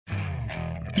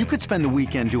You could spend the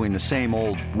weekend doing the same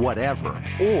old whatever,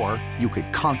 or you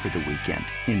could conquer the weekend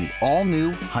in the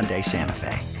all-new Hyundai Santa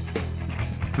Fe.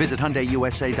 Visit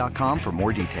HyundaiUSA.com for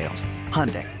more details.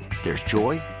 Hyundai, there's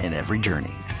joy in every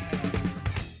journey.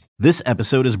 This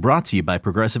episode is brought to you by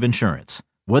Progressive Insurance.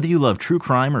 Whether you love true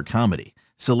crime or comedy,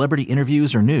 celebrity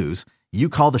interviews or news, you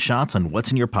call the shots on what's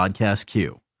in your podcast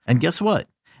queue. And guess what?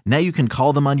 Now you can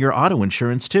call them on your auto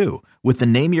insurance too with the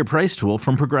Name Your Price tool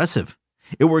from Progressive.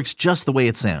 It works just the way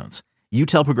it sounds. You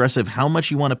tell Progressive how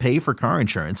much you want to pay for car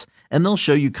insurance, and they'll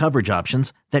show you coverage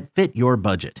options that fit your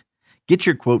budget. Get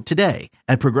your quote today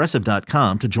at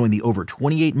Progressive.com to join the over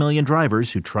 28 million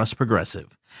drivers who trust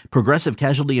Progressive. Progressive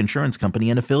Casualty Insurance Company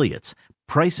and Affiliates.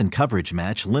 Price and coverage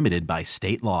match limited by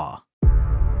state law.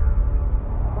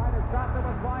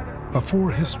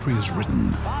 Before history is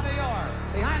written,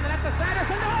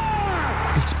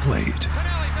 it's played.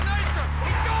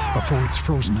 Before it's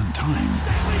frozen in time,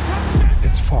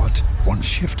 it's fought one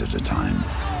shift at a time.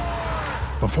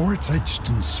 Before it's etched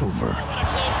in silver,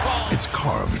 it's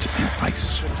carved in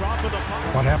ice.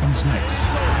 What happens next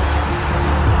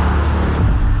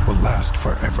will last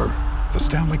forever. The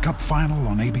Stanley Cup Final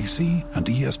on ABC and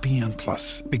ESPN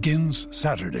Plus begins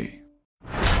Saturday.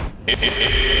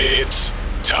 It's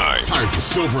time. Time for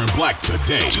Silver and Black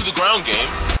today. To the ground game.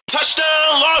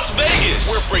 Touchdown Las Vegas!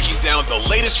 We're breaking down the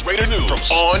latest Raider news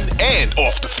from on and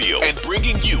off the field and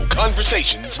bringing you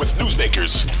conversations with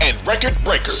newsmakers and record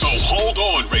breakers. So hold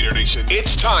on, Raider Nation.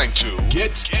 It's time to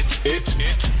get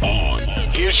it on.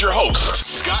 Here's your hosts,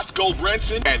 Scott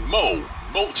Goldbranson and Mo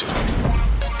Moulton.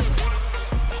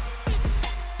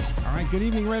 All right, good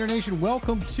evening, Raider Nation.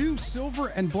 Welcome to Silver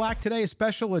and Black today, a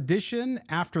special edition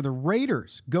after the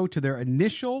Raiders go to their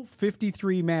initial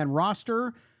 53-man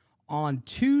roster on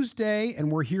Tuesday, and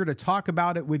we're here to talk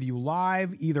about it with you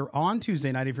live, either on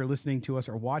Tuesday night if you're listening to us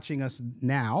or watching us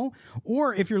now,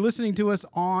 or if you're listening to us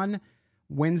on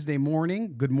Wednesday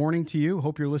morning. Good morning to you.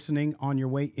 Hope you're listening on your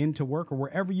way into work or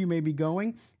wherever you may be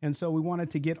going. And so we wanted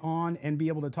to get on and be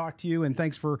able to talk to you, and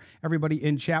thanks for everybody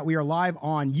in chat. We are live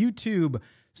on YouTube,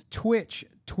 Twitch,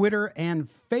 Twitter, and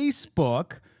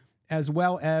Facebook, as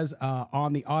well as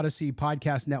on the Odyssey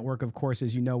Podcast Network. Of course,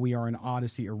 as you know, we are an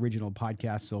Odyssey original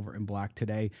podcast, Silver and Black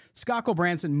today. Scott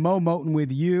Branson, Mo Moten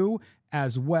with you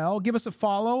as well. Give us a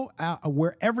follow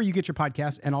wherever you get your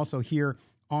podcast, and also here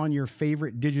on your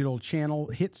favorite digital channel.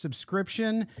 Hit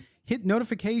subscription. Hit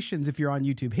notifications if you're on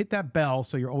YouTube. Hit that bell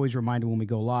so you're always reminded when we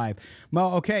go live.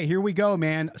 Mo, okay, here we go,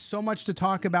 man. So much to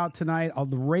talk about tonight.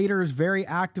 The Raiders very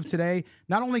active today,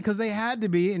 not only because they had to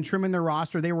be in trimming their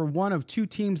roster, they were one of two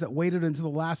teams that waited until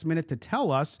the last minute to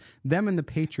tell us. Them and the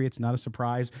Patriots, not a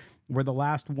surprise, were the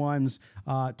last ones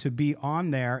to be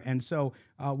on there. And so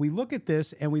we look at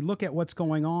this and we look at what's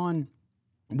going on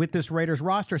with this Raiders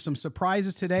roster. Some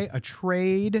surprises today, a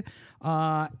trade,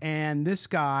 and this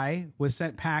guy was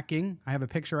sent packing. I have a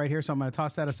picture right here, so I'm going to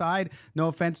toss that aside. No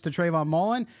offense to Trayvon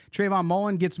Mullen. Trayvon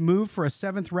Mullen gets moved for a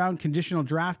 7th-round conditional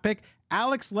draft pick.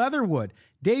 Alex Leatherwood.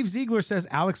 Dave Ziegler says,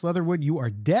 Alex Leatherwood, you are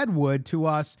deadwood to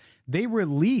us. They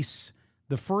release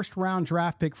the 1st-round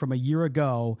draft pick from a year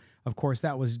ago. Of course,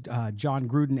 that was John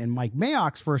Gruden and Mike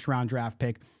Mayock's 1st-round draft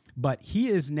pick, but he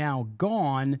is now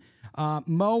gone.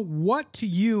 Mo, what to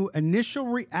you, initial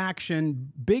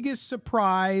reaction, biggest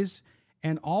surprise,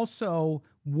 and also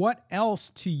what else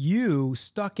to you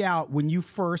stuck out when you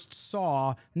first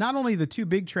saw not only the two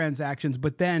big transactions,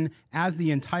 but then as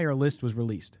the entire list was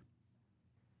released?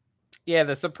 Yeah,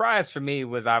 the surprise for me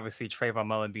was obviously Trayvon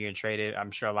Mullen being traded. I'm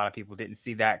sure a lot of people didn't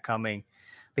see that coming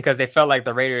because they felt like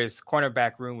the Raiders'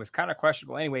 cornerback room was kind of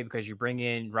questionable anyway, because you bring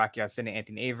in Rocky Ya-Sin and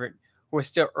Anthony Averett, who are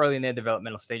still early in their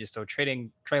developmental stages. So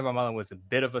trading Trayvon Mullen was a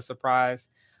bit of a surprise,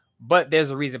 but there's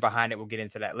a reason behind it. We'll get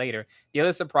into that later. The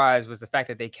other surprise was the fact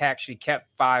that they actually kept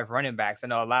 5 running backs. I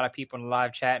know a lot of people in the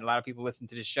live chat and a lot of people listening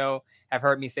to the show have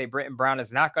heard me say Britton Brown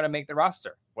is not going to make the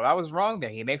roster. Well, I was wrong there.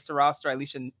 He makes the roster, at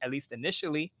least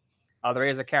initially. The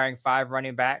Raiders are carrying 5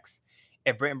 running backs.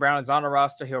 If Britton Brown is on the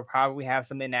roster, he'll probably have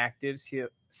some inactives,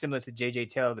 similar to J.J.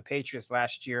 Taylor of the Patriots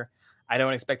last year. I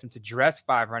don't expect him to dress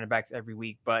 5 running backs every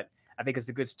week, but I think it's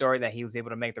a good story that he was able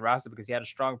to make the roster because he had a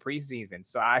strong preseason.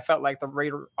 So I felt like the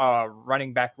Raider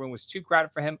running back room was too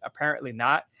crowded for him. Apparently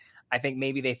not. I think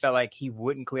maybe they felt like he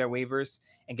wouldn't clear waivers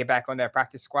and get back on their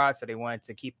practice squad, so they wanted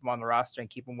to keep him on the roster and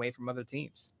keep him away from other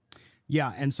teams.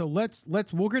 Yeah, and so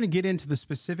we're going to get into the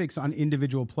specifics on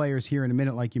individual players here in a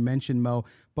minute, like you mentioned, Mo.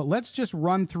 But let's just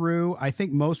run through. I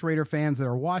think most Raider fans that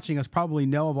are watching us probably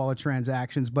know of all the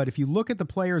transactions. But if you look at the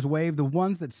players wave, the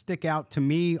ones that stick out to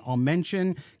me, I'll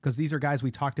mention because these are guys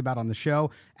we talked about on the show.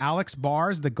 Alex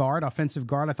Bars, the guard, offensive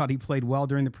guard. I thought he played well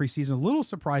during the preseason. A little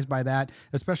surprised by that,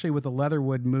 especially with the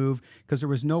Leatherwood move, because there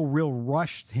was no real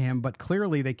rush to him. But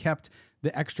clearly they kept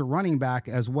the extra running back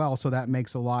as well, so that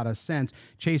makes a lot of sense.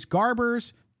 Chase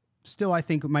Garbers, still I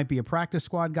think might be a practice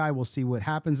squad guy. We'll see what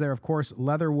happens there. Of course,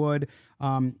 Leatherwood.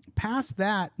 Past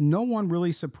that, no one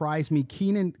really surprised me.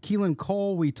 Keelan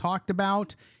Cole, we talked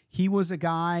about. He was a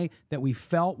guy that we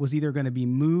felt was either going to be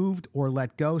moved or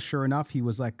let go. Sure enough, he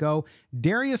was let go.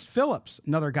 Darius Phillips,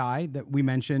 another guy that we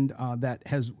mentioned that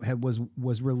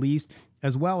was released,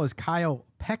 as well as Kyle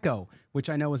Pecco, which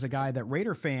I know is a guy that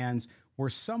Raider fans were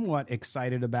somewhat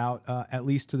excited about, at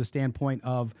least to the standpoint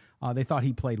of they thought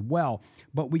he played well.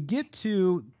 But we get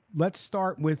to, let's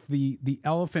start with the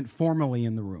elephant formally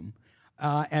in the room.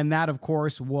 And that, of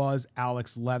course, was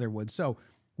Alex Leatherwood. So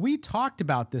we talked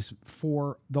about this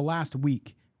for the last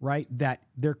week, right? That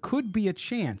there could be a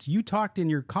chance. You talked in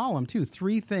your column, too,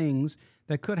 3 things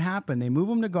that could happen. They move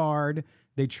him to guard,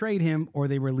 they trade him, or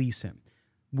they release him.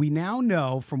 We now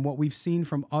know from what we've seen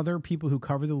from other people who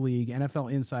cover the league, NFL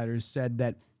insiders said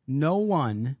that no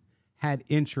one had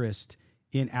interest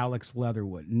in Alex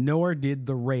Leatherwood, nor did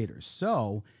the Raiders.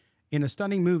 So in a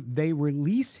stunning move, they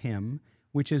release him,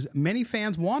 which is many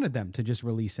fans wanted them to just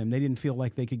release him. They didn't feel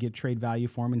like they could get trade value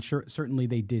for him, and certainly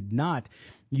they did not.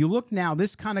 You look now,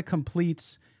 this kind of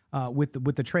completes with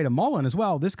the trade of Mullen as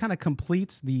well. This kind of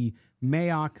completes the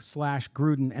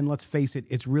Mayock/Gruden, and let's face it,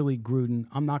 it's really Gruden.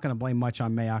 I'm not going to blame much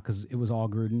on Mayock because it was all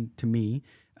Gruden to me.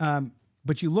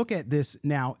 But you look at this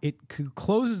now, it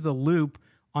closes the loop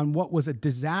on what was a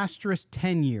disastrous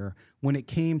tenure when it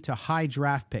came to high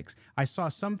draft picks. I saw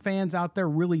some fans out there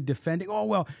really defending, oh,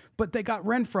 well, but they got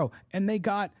Renfro and they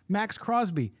got Max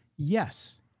Crosby.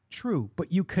 Yes, true,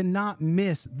 but you cannot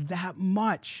miss that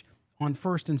much on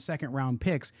first and second round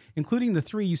picks, including the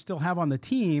 3 you still have on the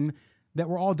team that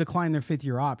were all declined their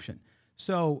 5th-year option.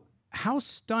 So how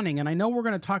stunning, and I know we're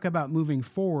going to talk about moving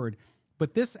forward,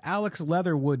 but this Alex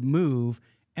Leatherwood move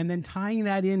and then tying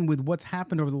that in with what's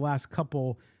happened over the last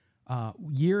couple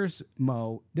years,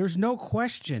 Mo, there's no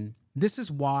question this is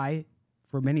why,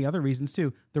 for many other reasons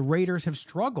too, the Raiders have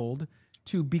struggled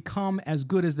to become as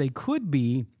good as they could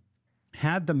be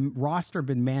had the roster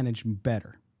been managed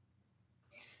better.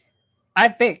 I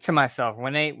think to myself,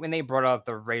 when they brought up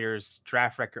the Raiders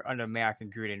draft record under Mayock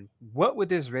and Gruden, what would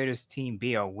this Raiders team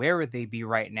be, or where would they be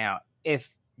right now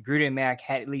if Gruden and Mayock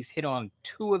had at least hit on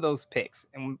 2 of those picks?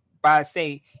 And by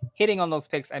say hitting on those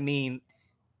picks, I mean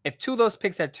if 2 of those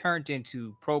picks had turned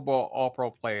into Pro Bowl,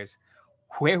 All-Pro players,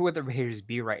 where would the Raiders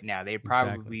be right now? They'd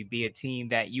probably be a team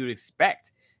that you'd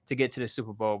expect to get to the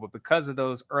Super Bowl, but because of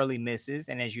those early misses,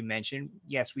 and as you mentioned,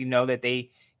 yes, we know that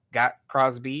they got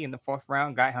Crosby in the 4th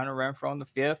round, got Hunter Renfrow in the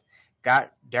 5th,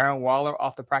 got Darren Waller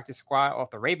off the practice squad,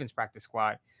 off the Ravens practice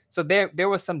squad. So there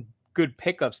was some good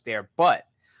pickups there. But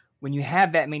when you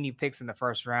have that many picks in the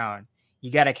 1st round,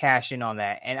 you got to cash in on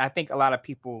that. And I think a lot of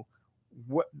people,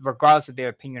 regardless of their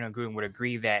opinion on Gruden, would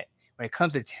agree that when it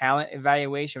comes to talent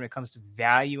evaluation, when it comes to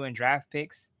value in draft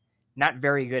picks, not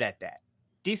very good at that.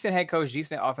 Decent head coach,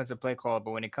 decent offensive play caller,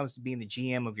 but when it comes to being the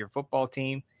GM of your football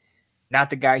team, not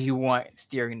the guy you want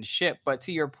steering the ship. But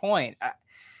to your point,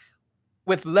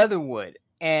 with Leatherwood,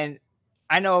 and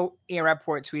I know Ian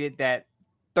Rappaport tweeted that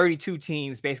 32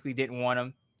 teams basically didn't want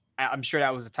him. I'm sure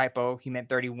that was a typo. He meant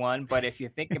 31. But if you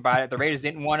think about it, the Raiders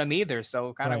didn't want him either. So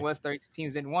it kind of was 32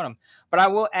 teams didn't want him. But I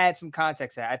will add some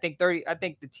context to that. I think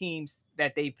the teams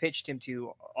that they pitched him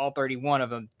to, all 31 of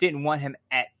them, didn't want him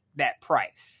at that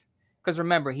price. Because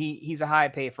remember, he's a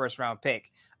high-paid first-round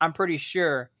pick. I'm pretty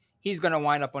sure he's going to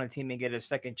wind up on a team and get a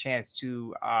second chance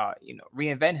to,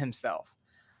 reinvent himself.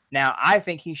 Now, I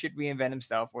think he should reinvent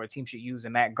himself, or a team should use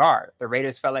him at guard. The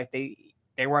Raiders felt like they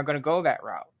weren't going to go that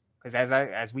route because,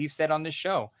 as we've said on this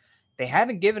show, they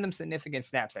haven't given him significant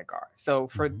snaps at guard. So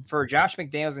for Josh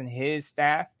McDaniels and his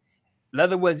staff,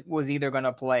 Leatherwood was either going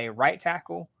to play right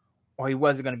tackle or he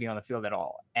wasn't going to be on the field at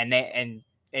all. And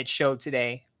it showed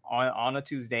today on a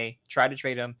Tuesday. Tried to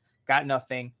trade him, got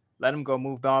nothing, let him go,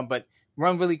 moved on, but.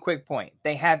 One really quick point.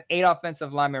 They have 8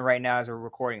 offensive linemen right now as we're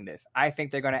recording this. I think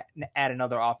they're going to add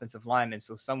another offensive lineman,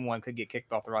 so someone could get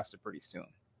kicked off the roster pretty soon.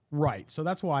 Right. So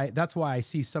that's why I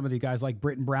see some of the guys like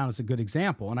Britton Brown as a good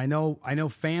example. And I know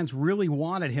fans really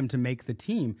wanted him to make the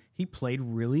team. He played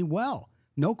really well.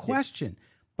 No question. Yeah.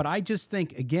 But I just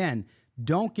think, again,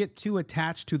 don't get too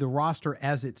attached to the roster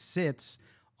as it sits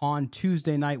on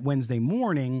Tuesday night, Wednesday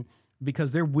morning,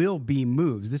 because there will be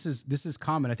moves. This is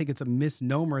common. I think it's a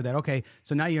misnomer that, okay,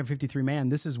 so now you have 53 man.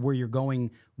 This is where you're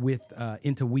going with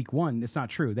into week one. It's not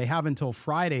true. They have until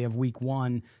Friday of week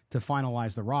one to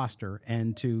finalize the roster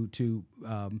and to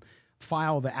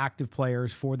file the active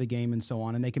players for the game and so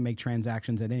on, and they can make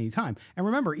transactions at any time. And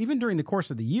remember, even during the course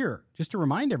of the year, just to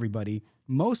remind everybody,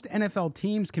 most NFL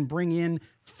teams can bring in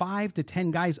 5 to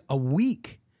 10 guys a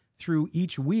week through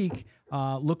each week,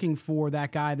 looking for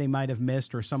that guy they might have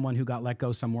missed or someone who got let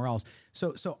go somewhere else.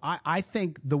 So I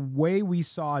think the way we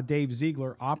saw Dave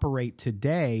Ziegler operate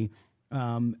today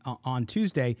on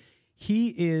Tuesday, he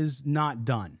is not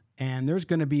done. And there's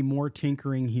going to be more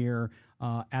tinkering here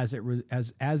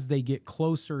as they get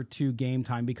closer to game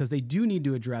time, because they do need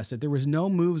to address it. There was no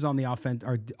moves on the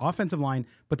offensive line,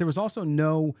 but there was also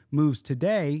no moves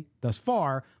today thus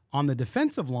far on the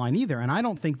defensive line either, and I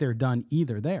don't think they're done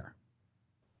either there.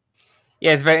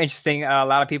 Yeah, it's very interesting. A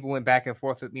lot of people went back and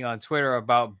forth with me on Twitter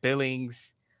about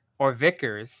Billings or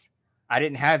Vickers. I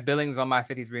didn't have Billings on my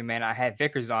 53-man. I had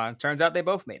Vickers on. Turns out they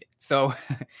both made it. So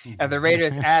if the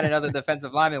Raiders add another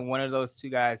defensive lineman, one of those two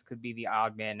guys could be the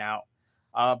odd man out.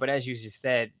 But as you just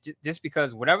said, just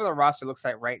because whatever the roster looks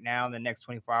like right now in the next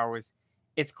 24 hours,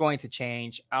 it's going to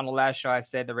change. On the last show, I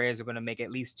said the Raiders are going to make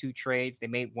at least 2 trades. They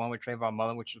made one with Trayvon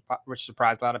Mullen, which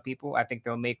surprised a lot of people. I think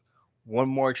they'll make one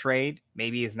more trade.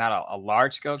 Maybe it's not a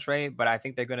large-scale trade, but I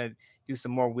think they're going to do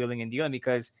some more wheeling and dealing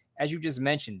because, as you just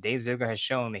mentioned, Dave Ziegler has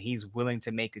shown that he's willing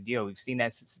to make a deal. We've seen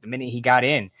that since the minute he got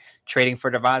in, trading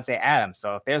for Devontae Adams.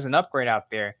 So if there's an upgrade out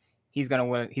there, he's going to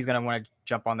want to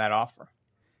jump on that offer.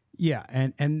 Yeah,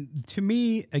 and to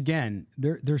me, again,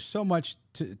 there's so much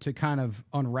to kind of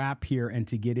unwrap here and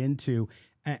to get into.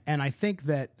 And I think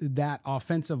that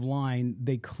offensive line,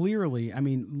 they clearly, I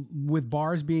mean, with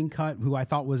Bars being cut, who I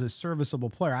thought was a serviceable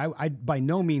player, I by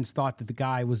no means thought that the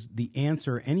guy was the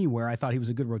answer anywhere. I thought he was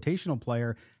a good rotational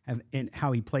player and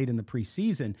how he played in the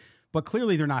preseason. But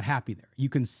clearly they're not happy there. You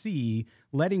can see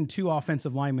letting 2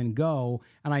 offensive linemen go,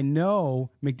 and I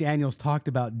know McDaniels talked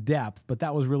about depth, but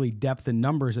that was really depth in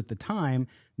numbers at the time.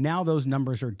 Now those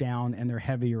numbers are down, and they're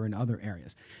heavier in other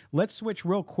areas. Let's switch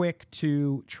real quick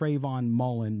to Trayvon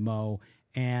Mullen, Mo.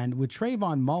 And with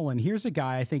Trayvon Mullen, here's a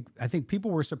guy I think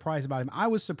people were surprised about him. I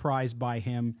was surprised by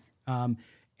him,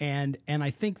 and I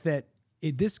think that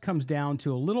this comes down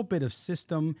to a little bit of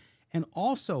system. And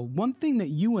also, one thing that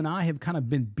you and I have kind of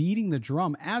been beating the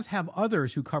drum, as have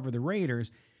others who cover the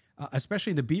Raiders,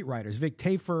 especially the beat writers, Vic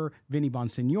Tafur, Vinny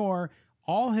Bonsignor,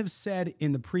 all have said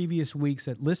in the previous weeks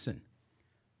that, listen,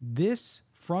 this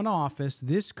front office,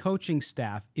 this coaching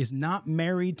staff is not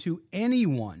married to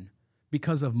anyone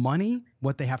because of money,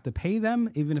 what they have to pay them,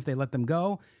 even if they let them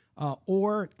go,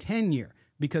 or tenure,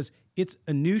 because it's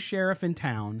a new sheriff in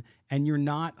town, and you're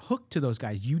not hooked to those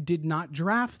guys. You did not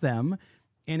draft them.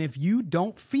 And if you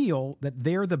don't feel that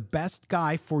they're the best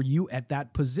guy for you at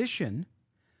that position,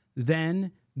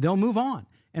 then they'll move on.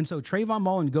 And so Trayvon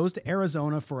Mullen goes to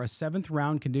Arizona for a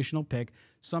 7th-round conditional pick.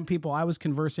 Some people I was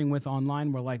conversing with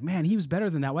online were like, man, he was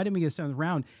better than that. Why didn't we get a 7th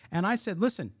round? And I said,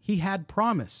 listen, he had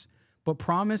promise, but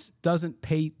promise doesn't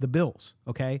pay the bills,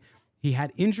 okay? He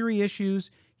had injury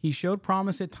issues. He showed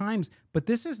promise at times, but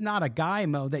this is not a guy,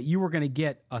 Mo, that you were going to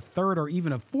get a 3rd or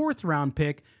even a 4th-round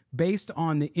pick based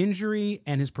on the injury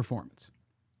and his performance.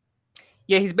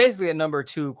 Yeah, he's basically a number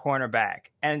 2 cornerback.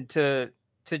 And to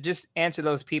just answer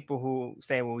those people who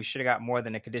say, well, we should have got more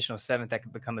than a conditional 7th that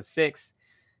could become a 6th.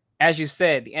 As you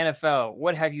said, the NFL,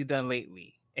 what have you done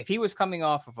lately? If he was coming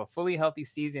off of a fully healthy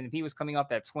season, if he was coming off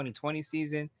that 2020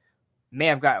 season, may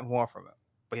have gotten more from him.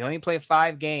 But he only played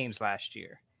 5 games last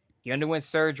year. He underwent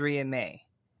surgery in May.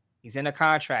 He's in a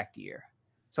contract year.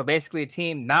 So basically a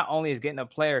team not only is getting a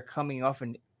player coming off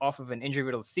of an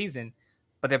injury-riddled season,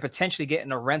 but they're potentially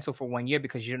getting a rental for 1 year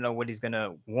because you don't know what he's going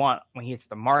to want when he hits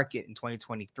the market in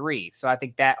 2023. So I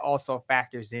think that also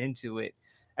factors into it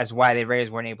as why the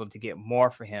Raiders weren't able to get more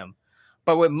for him.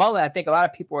 But with Mullen, I think a lot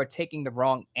of people are taking the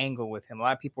wrong angle with him. A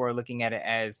lot of people are looking at it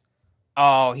as,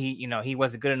 oh, he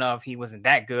wasn't good enough. He wasn't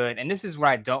that good. And this is what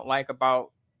I don't like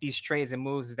about these trades and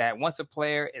moves is that once a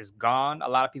player is gone, a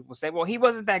lot of people say, well, he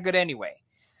wasn't that good anyway.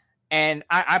 And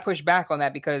I push back on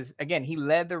that because, again, he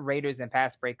led the Raiders in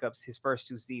pass breakups his first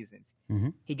 2 seasons. Mm-hmm.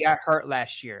 He got hurt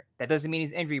last year. That doesn't mean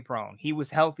he's injury prone. He was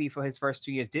healthy for his first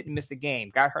 2 years, didn't miss a game,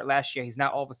 got hurt last year. He's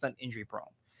not all of a sudden injury prone.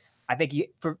 I think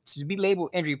to be labeled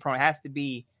injury prone, it has to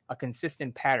be a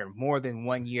consistent pattern, more than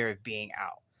 1 year of being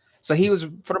out. So he was,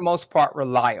 for the most part,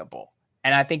 reliable.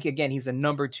 And I think, again, he's a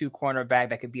number 2 cornerback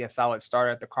that could be a solid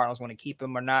starter. If the Cardinals want to keep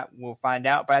him or not, we'll find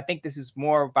out. But I think this is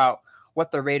more about what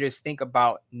the Raiders think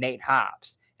about Nate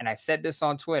Hobbs. And I said this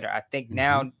on Twitter. I think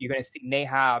now you're going to see Nate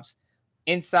Hobbs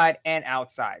inside and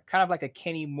outside, kind of like a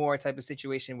Kenny Moore type of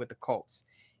situation with the Colts.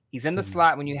 He's in the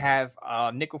slot when you have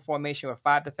nickel formation with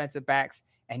 5 defensive backs,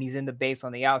 and he's in the base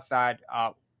on the outside.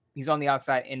 He's on the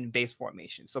outside in base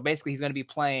formation. So basically, he's going to be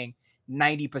playing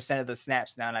 90% of the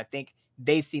snaps now. And I think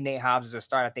they see Nate Hobbs as a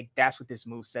start. I think that's what this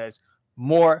move says.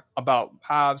 More about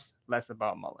Hobbs, less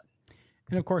about Mullen.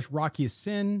 And of course, Rocky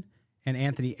Sin and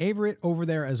Anthony Averett over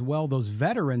there as well. Those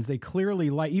veterans, they clearly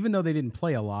like, even though they didn't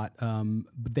play a lot,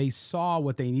 they saw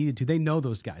what they needed to. They know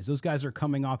those guys. Those guys are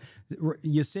coming off.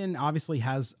 Yasin obviously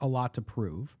has a lot to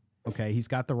prove. Okay, he's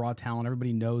got the raw talent.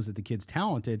 Everybody knows that the kid's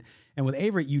talented. And with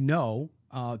Averett,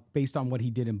 based on what he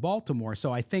did in Baltimore.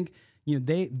 So I think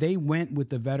they went with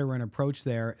the veteran approach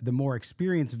there, the more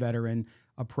experienced veteran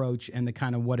approach, and the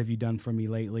kind of what have you done for me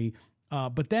lately.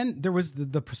 But then there was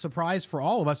the surprise for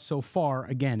all of us so far.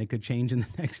 Again, it could change in the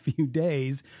next few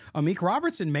days. Amik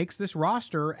Robertson makes this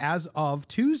roster as of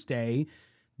Tuesday.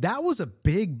 That was a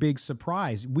big, big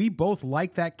surprise. We both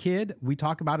like that kid. We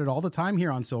talk about it all the time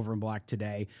here on Silver and Black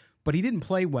Today, but he didn't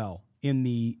play well in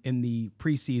the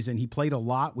preseason. He played a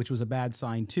lot, which was a bad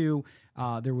sign too.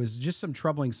 There was just some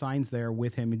troubling signs there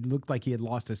with him. It looked like he had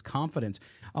lost his confidence.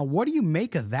 What do you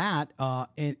make of that?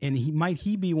 And might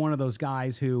he be one of those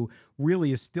guys who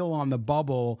really is still on the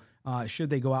bubble? Should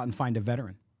they go out and find a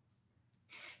veteran?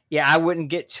 Yeah, I wouldn't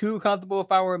get too comfortable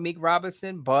if I were Amik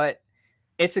Robertson, but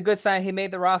it's a good sign he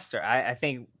made the roster. I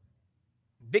think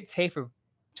Vic Tafur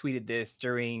tweeted this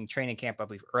during training camp, I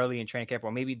believe early in training camp,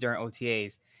 or maybe during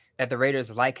OTAs, that the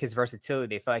Raiders like his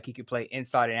versatility. They feel like he could play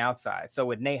inside and outside. So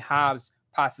with Nate Hobbs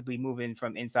possibly moving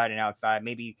from inside and outside,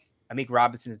 maybe Amik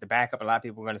Robertson is the backup. A lot of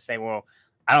people are going to say, well,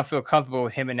 I don't feel comfortable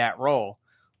with him in that role.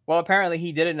 Well, apparently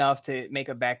he did enough to make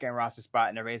a back-end roster spot,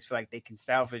 and the Raiders feel like they can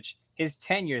salvage his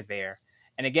tenure there.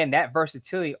 And again, that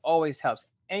versatility always helps.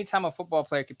 Anytime a football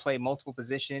player can play multiple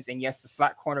positions, and yes, the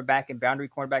slot cornerback and boundary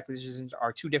cornerback positions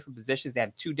are 2 different positions. They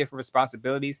have 2 different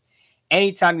responsibilities.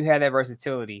 Anytime you have that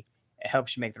versatility, it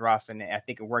helps you make the roster, and I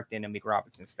think it worked in Amik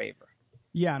Robertson's favor.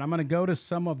 Yeah, and I'm going to go to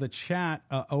some of the chat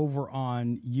over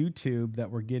on YouTube that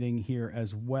we're getting here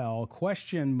as well.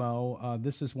 Question, Mo,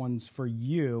 this is one's for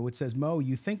you. It says, Mo,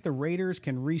 you think the Raiders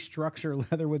can restructure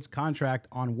Leatherwood's contract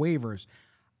on waivers?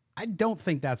 I don't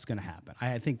think that's going to happen.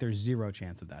 I think there's 0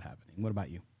 chance of that happening. What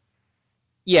about you?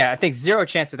 Yeah, I think 0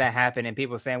 chance of that happening. And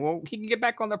people saying, well, he can get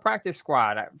back on the practice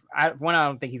squad. I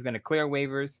don't think he's going to clear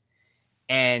waivers.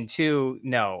 And 2,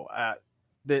 no.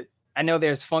 I know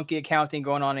there's funky accounting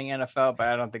going on in the NFL, but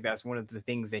I don't think that's one of the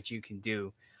things that you can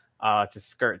do to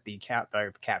skirt the cap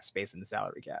space and the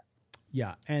salary cap.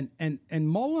 Yeah, and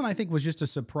Mullen, I think, was just a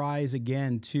surprise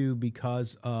again, too,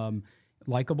 because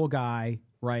likable guy,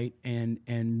 right?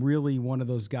 And really one of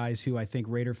those guys who I think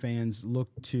Raider fans look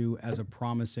to as a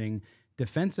promising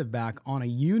defensive back on a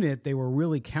unit they were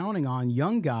really counting on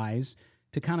young guys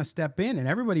to kind of step in. And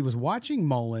everybody was watching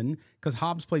Mullen because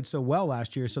Hobbs played so well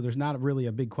last year, so there's not really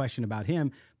a big question about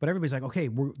him. But everybody's like, okay,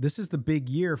 this is the big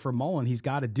year for Mullen. He's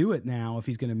got to do it now if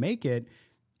he's going to make it,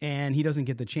 and he doesn't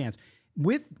get the chance.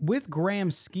 With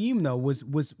Graham's scheme, though,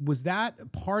 was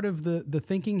that part of the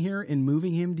thinking here in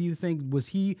moving him, do you think? Was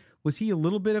he a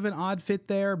little bit of an odd fit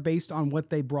there based on what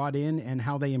they brought in and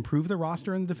how they improved the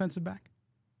roster in the defensive back?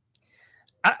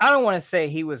 I don't want to say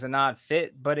he was an odd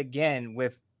fit, but again,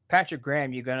 with Patrick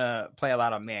Graham, you're going to play a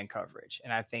lot of man coverage.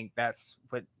 And I think that's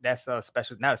a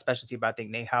special, not a specialty, but I think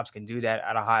Nate Hobbs can do that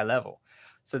at a high level.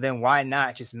 So then why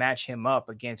not just match him up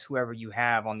against whoever you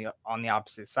have on the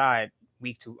opposite side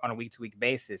on a week-to-week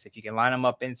basis? If you can line him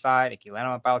up inside, if you line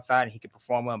him up outside, and he can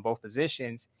perform well in both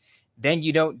positions, then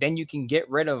you can get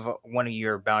rid of one of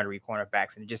your boundary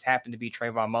cornerbacks. And it just happened to be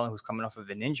Trayvon Mullen, who's coming off of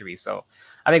an injury. So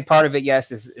I think part of it,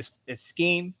 yes, is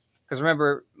scheme. Because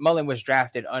remember, Mullen was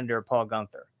drafted under Paul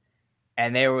Guenther.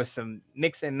 And there was some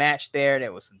mix and match there.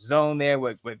 There was some zone there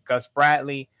with Gus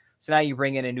Bradley. So now you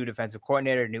bring in a new defensive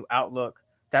coordinator, a new outlook.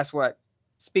 That's what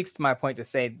speaks to my point to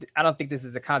say, I don't think this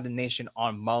is a condemnation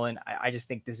on Mullen. I just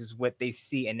think this is what they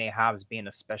see in Nate Hobbs being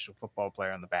a special football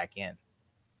player on the back end.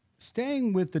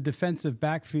 Staying with the defensive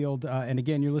backfield, and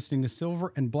again, you're listening to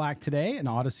Silver and Black Today, an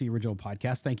Odyssey original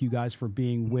podcast. Thank you guys for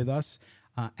being with us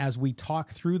as we talk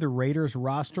through the Raiders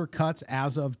roster cuts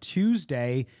as of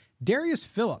Tuesday. Darius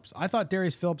Phillips. I thought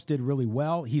Darius Phillips did really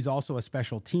well. He's also a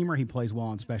special teamer. He plays well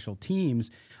on special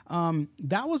teams.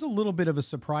 That was a little bit of a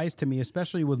surprise to me,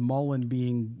 especially with Mullen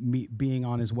being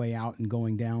on his way out and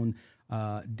going down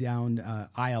down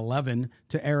I-11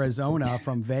 to Arizona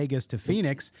from Vegas to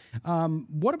Phoenix.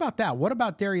 What about that? What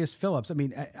about Darius Phillips? I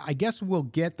mean, I guess we'll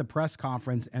get the press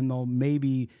conference and they'll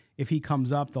maybe, if he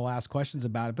comes up, they'll ask questions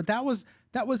about it. But that was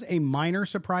a minor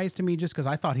surprise to me just because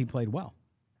I thought he played well.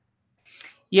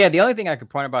 Yeah, the only thing I could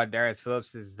point about Darius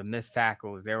Phillips is the missed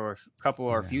tackles. There were a couple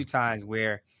or a few times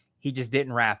where he just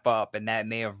didn't wrap up, and that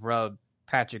may have rubbed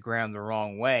Patrick Graham the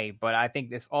wrong way. But I think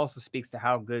this also speaks to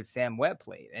how good Sam Webb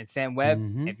played. And Sam Webb,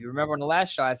 if you remember on the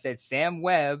last show, I said Sam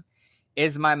Webb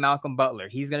is my Malcolm Butler.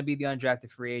 He's going to be the undrafted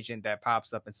free agent that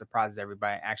pops up and surprises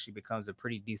everybody and actually becomes a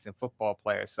pretty decent football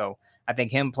player. So I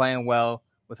think him playing well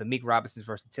with Amik Robinson's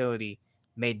versatility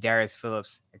made Darius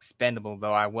Phillips expendable,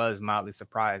 though I was mildly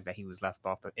surprised that he was left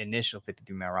off the initial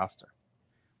 53-man roster.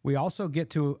 We also get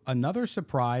to another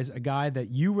surprise, a guy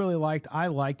that you really liked, I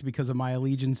liked because of my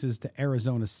allegiances to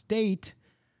Arizona State,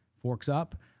 forks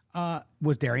up,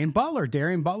 was Darian Butler.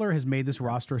 Darian Butler has made this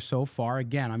roster so far.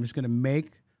 Again, I'm just going to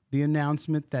make the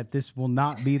announcement that this will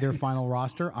not be their final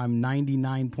roster. I'm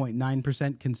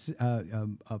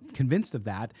 99.9% convinced of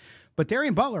that. But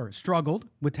Darian Butler struggled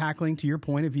with tackling, to your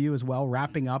point of view as well,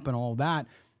 wrapping up and all that.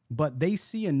 But they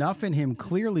see enough in him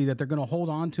clearly that they're going to hold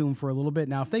on to him for a little bit.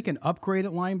 Now, if they can upgrade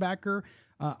at linebacker,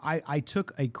 I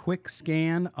took a quick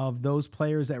scan of those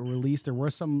players that were released. There were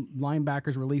some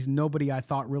linebackers released. Nobody I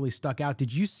thought really stuck out.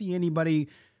 Did you see anybody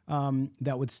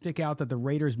that would stick out that the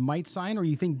Raiders might sign, or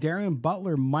you think Darian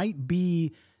Butler might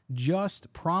be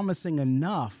just promising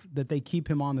enough that they keep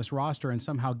him on this roster and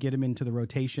somehow get him into the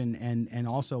rotation and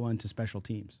also into special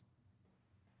teams?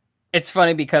 It's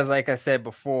funny because, like I said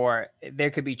before, there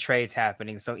could be trades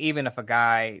happening. So even if a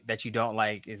guy that you don't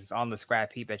like is on the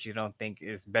scrap heap that you don't think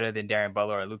is better than Darian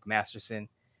Butler or Luke Masterson,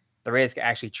 the Raiders could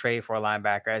actually trade for a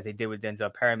linebacker as they did with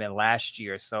Denzel Perryman last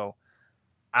year. So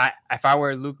if I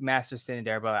were Luke Masterson and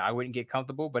Darian Butler, I wouldn't get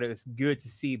comfortable, but it was good to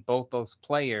see both those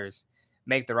players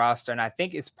make the roster. And I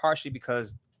think it's partially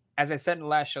because, as I said in the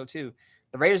last show too,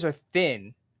 the Raiders are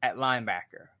thin at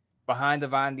linebacker. Behind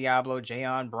Devon Diablo,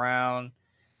 Jayon Brown,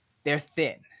 they're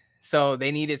thin. So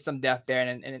they needed some depth there,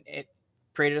 and it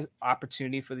created an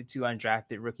opportunity for the two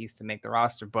undrafted rookies to make the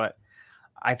roster. But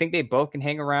I think they both can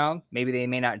hang around. Maybe they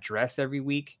may not dress every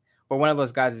week, but one of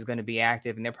those guys is going to be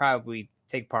active, and they'll probably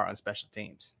take part on special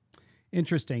teams.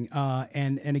 Interesting.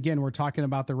 And again, we're talking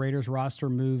about the Raiders roster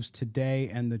moves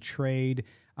today and the trade.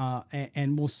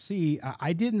 And we'll see.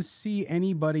 I didn't see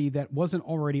anybody that wasn't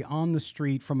already on the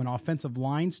street from an offensive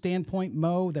line standpoint,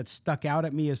 Mo, that stuck out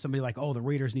at me as somebody like, oh, the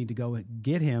Raiders need to go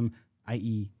get him,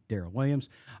 i.e. Darrell Williams.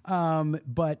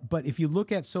 But if you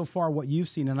look at so far what you've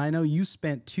seen, and I know you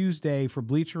spent Tuesday for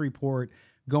Bleacher Report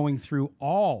going through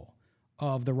all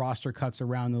of the roster cuts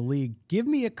around the league. Give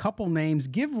me a couple names.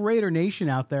 Give Raider Nation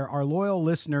out there, our loyal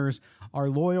listeners, our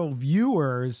loyal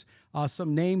viewers,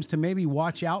 some names to maybe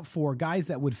watch out for, guys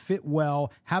that would fit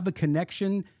well, have a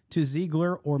connection to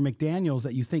Ziegler or McDaniels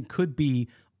that you think could be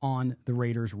on the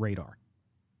Raiders' radar.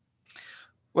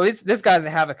 Well, this guys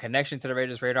that have a connection to the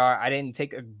Raiders' radar. I didn't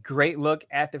take a great look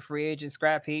at the free agent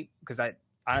scrap heap because I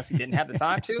honestly didn't have the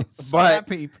time to. But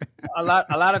a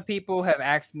lot of people have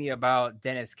asked me about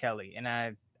Dennis Kelly, and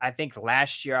I think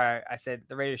last year I said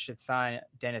the Raiders should sign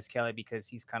Dennis Kelly because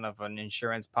he's kind of an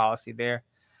insurance policy there.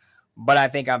 But I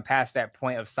think I'm past that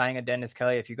point of signing a Dennis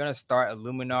Kelly. If you're going to start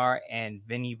Illuminar, and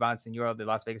Vinny Bonsignore of the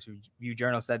Las Vegas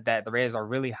Review-Journal said that the Raiders are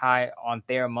really high on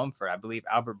Thayer Mumford. I believe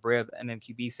Albert Bray of the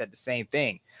MMQB said the same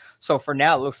thing. So for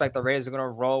now, it looks like the Raiders are going to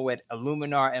roll with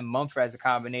Illuminar and Mumford as a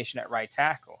combination at right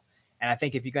tackle. And I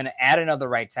think if you're going to add another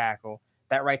right tackle,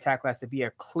 that right tackle has to be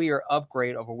a clear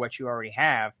upgrade over what you already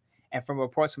have. And from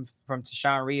reports from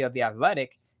Tashawn Reed of The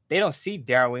Athletic, they don't see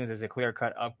Darrell Williams as a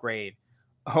clear-cut upgrade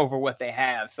over what they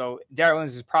have. So Darrell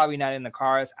Williams is probably not in the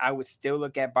cards. I would still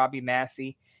look at Bobby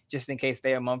Massey just in case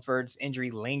Thayer Mumford's injury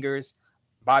lingers.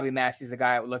 Bobby Massey's the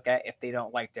guy I would look at if they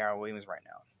don't like Darrell Williams right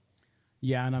now.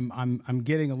 Yeah, and I'm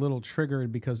getting a little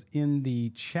triggered because in the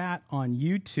chat on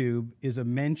YouTube is a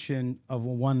mention of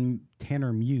one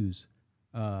Tanner Muse.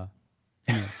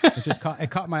 Anyway,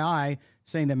 it caught my eye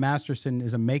saying that Masterson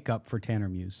is a makeup for Tanner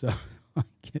Muse. So I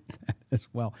get that as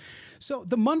well. So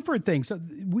the Mumford thing. So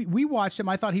we watched him.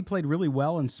 I thought he played really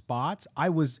well in spots.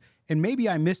 And maybe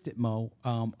I missed it, Mo.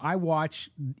 I watched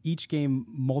each game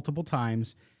multiple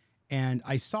times, and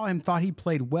I saw him, thought he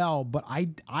played well, but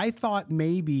I thought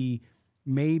maybe,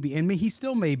 and he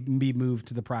still may be moved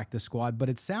to the practice squad, but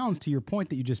it sounds, to your point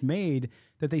that you just made,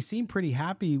 that they seem pretty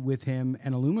happy with him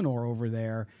and Illuminor over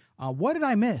there. What did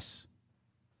I miss?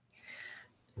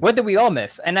 What did we all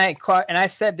miss? And I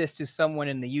said this to someone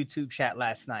in the YouTube chat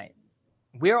last night.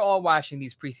 we're all watching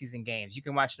these preseason games. You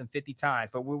can watch them 50 times,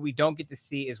 but what we don't get to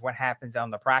see is what happens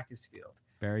on the practice field.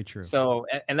 Very true. So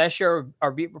unless you're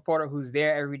a beat reporter who's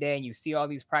there every day and you see all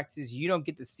these practices, you don't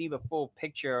get to see the full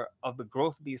picture of the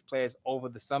growth of these players over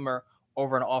the summer,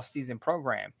 over an off-season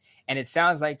program. And it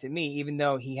sounds like to me, even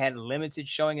though he had limited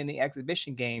showing in the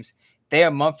exhibition games, Thayer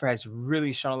Munford has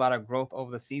really shown a lot of growth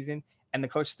over the season, and the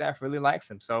coach staff really likes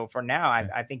him. So for now,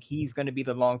 I think he's going to be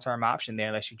the long-term option there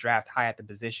unless you draft high at the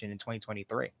position in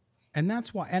 2023. And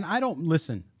that's why, and I don't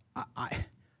listen.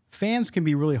 Fans can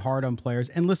be really hard on players.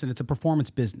 And listen, it's a performance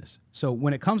business. So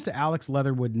when it comes to Alex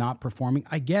Leatherwood not performing,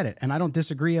 I get it. And I don't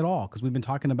disagree at all because we've been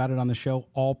talking about it on the show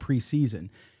all preseason.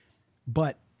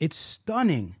 But it's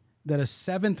stunning that a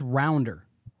 7th rounder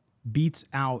beats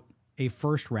out a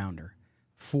 1st rounder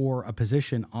for a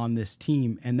position on this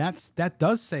team. And that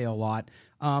does say a lot.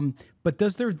 But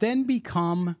does there then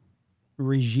become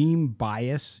regime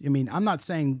bias? I mean, I'm not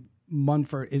saying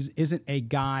Munford isn't a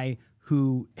guy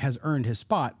who has earned his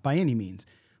spot by any means,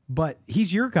 but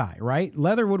he's your guy, right?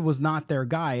 Leatherwood was not their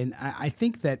guy. And I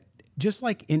think that just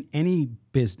like in any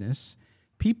business,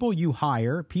 people you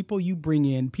hire, people you bring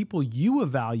in, people you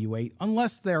evaluate,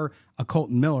 unless they're a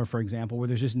Colton Miller, for example, where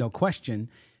there's just no question,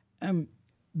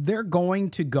 they're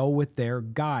going to go with their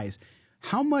guys.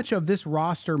 How much of this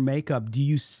roster makeup do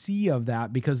you see of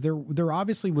that? Because there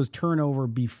obviously was turnover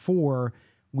before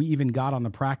we even got on the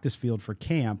practice field for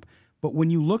camp. But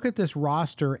when you look at this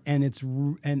roster and it's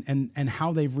and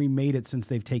how they've remade it since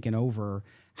they've taken over,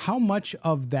 how much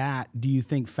of that do you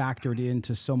think factored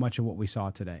into so much of what we saw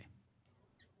today?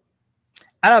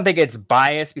 I don't think it's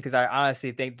biased because I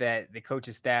honestly think that the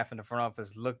coaching staff and the front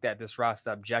office looked at this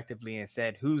roster objectively and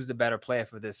said, who's the better player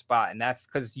for this spot? And that's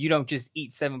because you don't just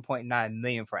eat $7.9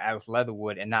 million for Alex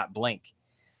Leatherwood and not blink.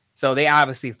 So they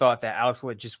obviously thought that Alex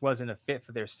Wood just wasn't a fit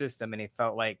for their system, and they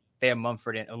felt like Thayer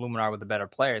Munford and Illuminar were the better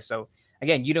players. So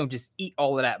again, you don't just eat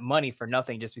all of that money for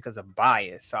nothing just because of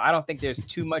bias. So I don't think there's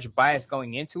too much bias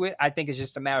going into it. I think it's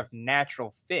just a matter of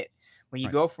natural fit. When you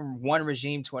go from one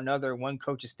regime to another, one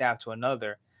coaching staff to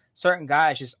another, certain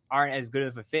guys just aren't as good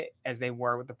of a fit as they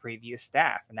were with the previous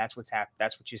staff. And that's what's happened.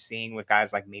 That's what you're seeing with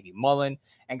guys like maybe Mullen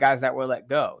and guys that were let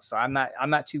go. So I'm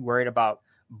not too worried about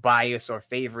bias or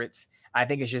favorites. I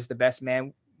think it's just the best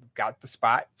man got the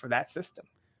spot for that system.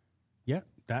 Yeah,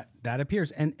 that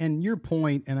appears. And your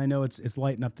point, and I know it's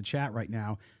lighting up the chat right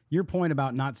now, your point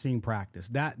about not seeing practice,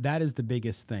 that is the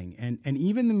biggest thing. And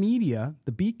even the media,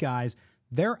 the beat guys,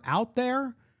 they're out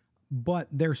there, but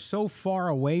they're so far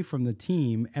away from the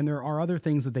team, and there are other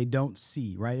things that they don't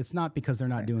see, right? It's not because they're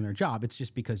not doing their job. It's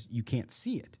just because you can't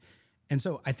see it. And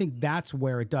so I think that's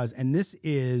where it does. And this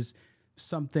is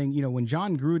something, when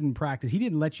John Gruden practiced, he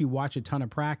didn't let you watch a ton of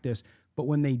practice, but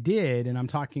when they did, and I'm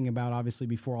talking about obviously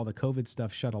before all the COVID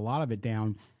stuff shut a lot of it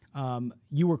down,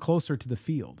 you were closer to the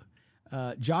field.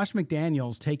 Josh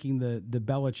McDaniels taking the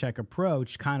Belichick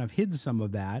approach kind of hid some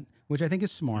of that, which I think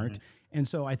is smart. Mm-hmm. And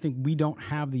so I think we don't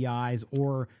have the eyes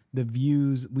or the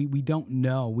views. We don't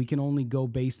know. We can only go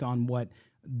based on what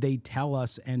they tell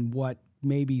us and what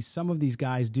maybe some of these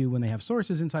guys do when they have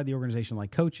sources inside the organization,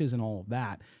 like coaches and all of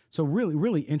that. So really,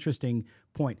 really interesting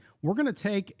point. We're going to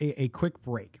take a quick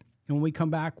break. And when we come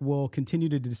back, we'll continue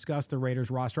to discuss the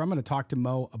Raiders roster. I'm going to talk to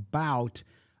Mo about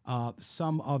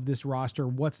some of this roster,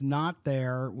 what's not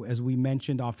there, as we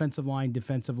mentioned, offensive line,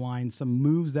 defensive line, some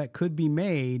moves that could be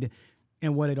made,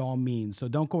 and what it all means. So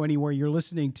don't go anywhere. You're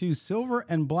listening to Silver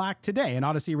and Black today, an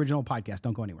Odyssey original podcast.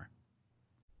 Don't go anywhere.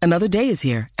 Another day is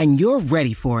here, and you're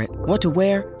ready for it. What to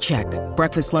wear? Check.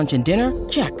 Breakfast, lunch, and dinner?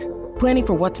 Check. Planning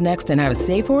for what's next and how to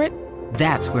save for it?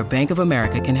 That's where Bank of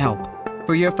America can help.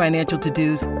 For your financial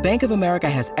to-dos, Bank of America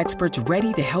has experts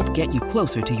ready to help get you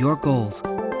closer to your goals.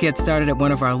 Get started at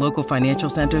one of our local financial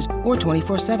centers or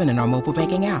 24/7 in our mobile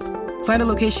banking app. Find a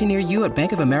location near you at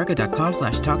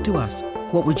bankofamerica.com/talktous.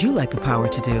 What would you like the power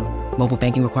to do? Mobile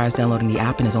banking requires downloading the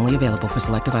app and is only available for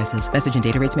select devices. Message and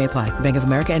data rates may apply. Bank of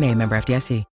America NA, member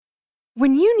FDIC.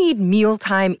 When you need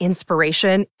mealtime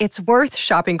inspiration, it's worth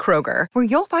shopping Kroger, where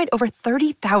you'll find over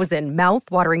 30,000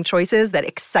 mouth-watering choices that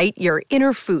excite your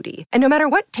inner foodie. And no matter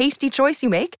what tasty choice you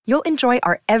make, you'll enjoy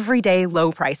our everyday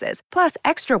low prices, plus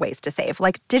extra ways to save,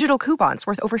 like digital coupons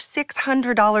worth over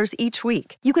 $600 each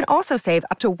week. You can also save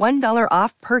up to $1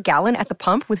 off per gallon at the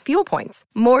pump with fuel points.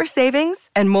 More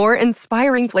savings and more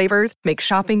inspiring flavors make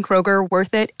shopping Kroger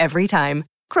worth it every time.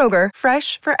 Kroger,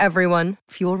 fresh for everyone.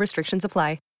 Fuel restrictions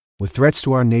apply. With threats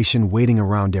to our nation waiting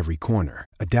around every corner,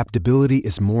 adaptability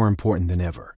is more important than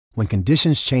ever. When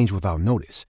conditions change without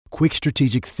notice, quick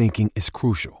strategic thinking is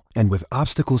crucial. And with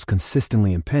obstacles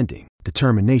consistently impending,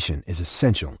 determination is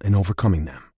essential in overcoming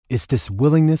them. It's this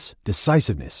willingness,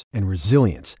 decisiveness, and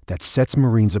resilience that sets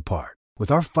Marines apart. With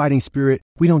our fighting spirit,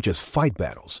 we don't just fight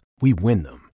battles, we win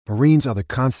them. Marines are the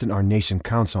constant our nation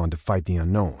counts on to fight the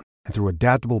unknown. And through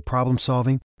adaptable problem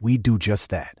solving, we do just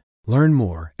that. Learn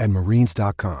more at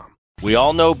marines.com. We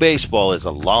all know baseball is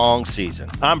a long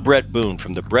season. I'm Brett Boone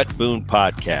from the Brett Boone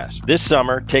Podcast. This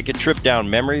summer, take a trip down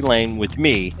memory lane with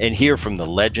me and hear from the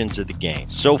legends of the game.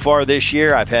 So far this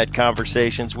year, I've had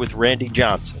conversations with Randy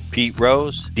Johnson, Pete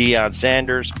Rose, Deion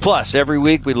Sanders. Plus, every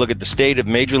week we look at the state of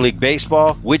Major League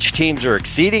Baseball, which teams are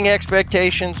exceeding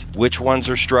expectations, which ones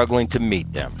are struggling to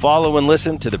meet them. Follow and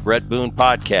listen to the Brett Boone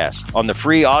Podcast on the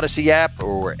free Odyssey app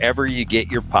or wherever you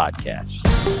get your podcasts.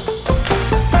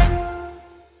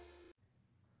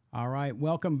 All right,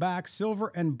 welcome back.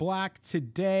 Silver and Black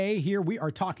today. Here we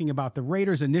are talking about the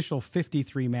Raiders' initial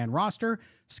 53-man roster.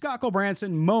 Scott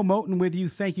Gulbransen, Mo Moton with you.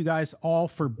 Thank you guys all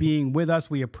for being with us.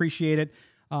 We appreciate it.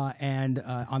 And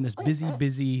on this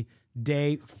busy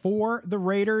day for the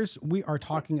Raiders, we are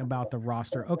talking about the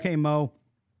roster. Okay, Mo,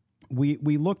 we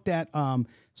looked at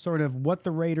sort of what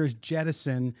the Raiders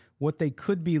jettison, what they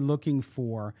could be looking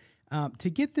for. To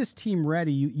get this team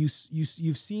ready,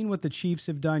 you've seen what the Chiefs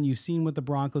have done. You've seen what the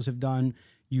Broncos have done.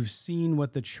 You've seen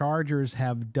what the Chargers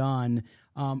have done.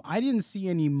 I didn't see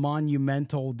any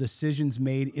monumental decisions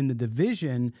made in the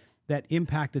division that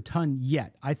impact a ton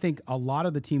yet. I think a lot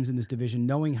of the teams in this division,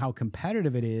 knowing how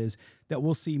competitive it is, that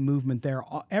we'll see movement there.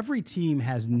 Every team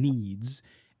has needs.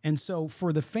 And so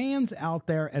for the fans out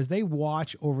there, as they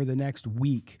watch over the next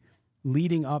week,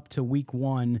 leading up to week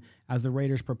one, as the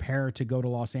Raiders prepare to go to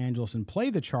Los Angeles and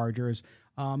play the Chargers,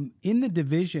 in the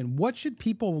division, what should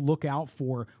people look out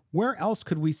for? Where else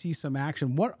could we see some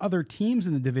action? What other teams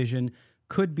in the division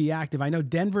could be active? I know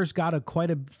Denver's got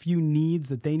quite a few needs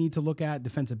that they need to look at.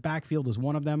 Defensive backfield is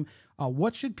one of them.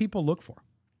 What should people look for?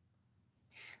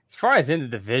 As far as in the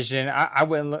division, I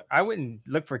wouldn't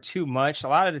look for too much. A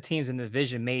lot of the teams in the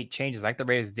division made changes like the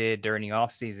Raiders did during the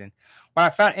offseason. What I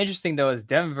found interesting, though, is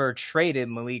Denver traded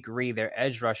Malik Reed, their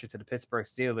edge rusher, to the Pittsburgh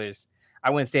Steelers.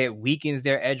 I wouldn't say it weakens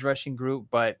their edge rushing group,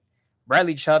 but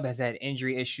Bradley Chubb has had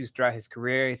injury issues throughout his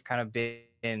career. He's kind of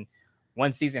been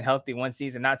one season healthy, one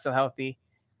season not so healthy.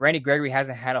 Randy Gregory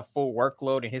hasn't had a full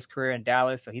workload in his career in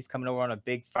Dallas, so he's coming over on a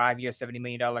big 5-year, $70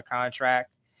 million contract.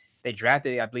 They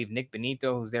drafted, I believe, Nick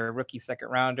Benito, who's their rookie second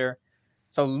rounder.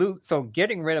 So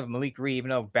getting rid of Malik Reed, even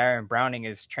though Baron Browning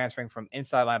is transferring from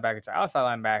inside linebacker to outside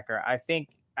linebacker, I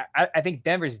think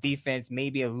Denver's defense may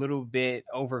be a little bit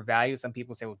overvalued. Some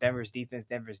people say, well, Denver's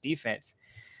defense.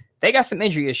 They got some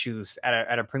injury issues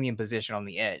at a premium position on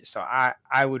the edge. So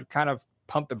I would kind of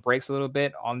pump the brakes a little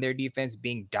bit on their defense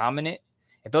being dominant.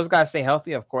 If those guys stay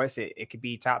healthy, of course, it could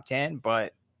be top 10.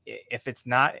 But if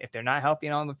they're not healthy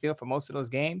and on the field for most of those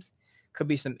games, could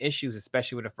be some issues,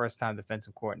 especially with a first-time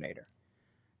defensive coordinator.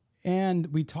 And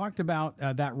we talked about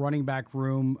that running back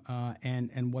room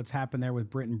and what's happened there with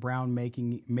Britton Brown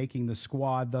making the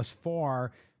squad thus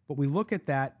far. But we look at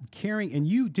that carrying,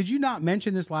 and did you not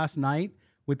mention this last night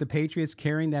with the Patriots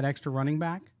carrying that extra running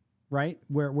back, right?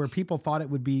 Where people thought it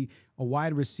would be a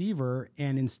wide receiver,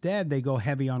 and instead they go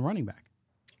heavy on running back.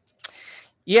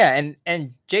 Yeah,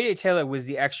 and J.J. Taylor was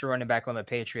the extra running back on the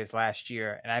Patriots last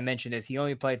year, and I mentioned this. He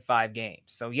only played 5 games.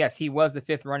 So, yes, he was the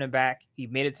 5th running back. He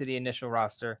made it to the initial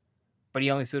roster, but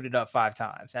he only suited up 5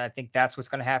 times. And I think that's what's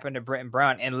going to happen to Britton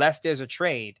Brown unless there's a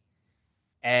trade.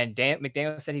 And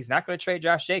McDaniel said he's not going to trade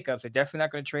Josh Jacobs. They're definitely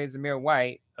not going to trade Zamir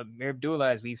White. Amir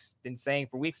Abdullah, as we've been saying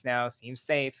for weeks now, seems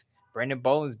safe. Brandon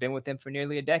Bolden's been with him for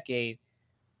nearly a decade.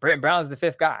 Britton Brown is the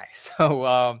 5th guy.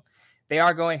 So they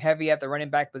are going heavy at the running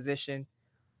back position.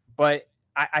 But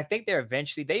I think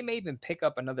they may even pick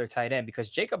up another tight end because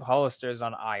Jacob Hollister is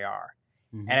on IR.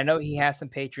 Mm-hmm. And I know he has some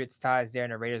Patriots ties there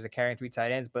and the Raiders are carrying 3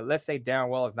 tight ends. But let's say Darren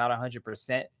Waller is not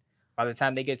 100% by the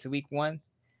time they get to week 1.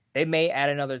 They may add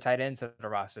another tight end to the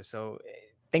roster. So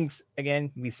things,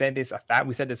 again, we said this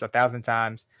 1,000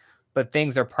 times, but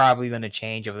things are probably going to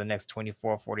change over the next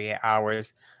 24, 48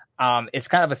 hours. It's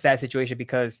kind of a sad situation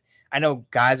because I know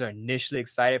guys are initially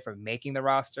excited for making the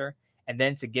roster. And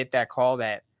then to get that call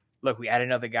that, look, we added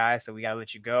another guy, so we got to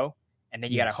let you go. And then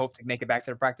you got to hope to make it back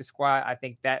to the practice squad. I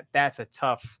think that's a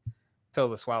tough pill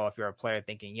to swallow if you're a player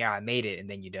thinking, yeah, I made it, and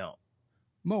then you don't.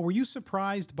 Mo, were you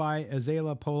surprised by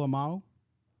Azela Polamalu?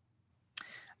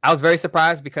 I was very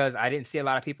surprised because I didn't see a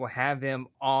lot of people have him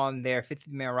on their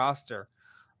 50-man roster.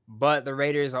 But the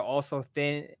Raiders are also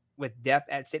thin with depth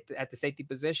at the safety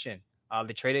position.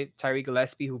 They traded Tyree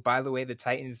Gillespie, who, by the way, the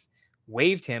Titans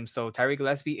waived him. So Tyree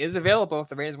Gillespie is available if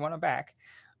the Raiders want him back.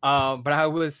 But I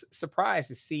was surprised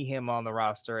to see him on the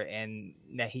roster and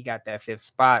that he got that 5th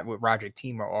spot with Roderick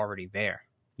Teamer already there.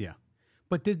 Yeah.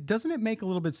 But doesn't it make a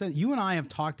little bit sense? You and I have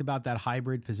talked about that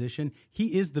hybrid position.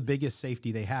 He is the biggest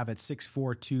safety they have at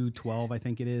 6'4", 212, I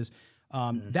think it is.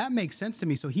 That makes sense to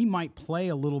me. So he might play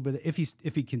a little bit if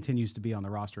he continues to be on the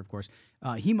roster, of course.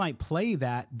 He might play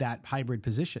that hybrid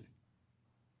position.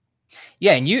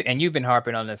 Yeah, and you've been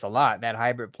harping on this a lot. That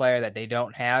hybrid player that they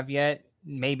don't have yet.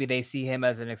 Maybe they see him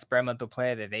as an experimental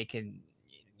player that they can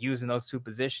use in those two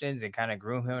positions and kind of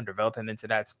groom him and develop him into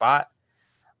that spot.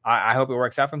 I hope it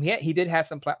works out for him. He did have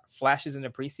some flashes in the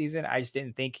preseason. I just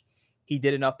didn't think he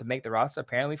did enough to make the roster.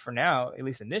 Apparently for now, at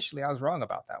least initially, I was wrong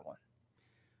about that one.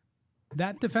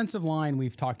 That defensive line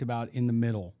we've talked about in the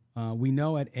middle. We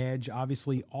know at edge,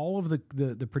 obviously, all of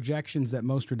the projections that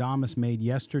Mostradamus made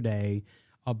yesterday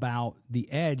about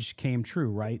the edge came true,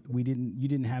 right? You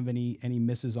didn't have any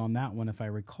misses on that one, if I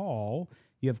recall.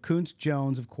 You have Kuntz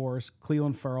Jones, of course,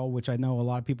 Clelin Ferrell, which I know a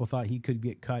lot of people thought he could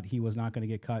get cut. He was not going to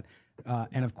get cut.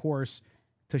 And, of course,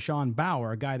 Tashawn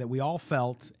Bauer, a guy that we all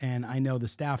felt, and I know the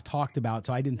staff talked about,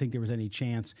 so I didn't think there was any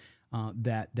chance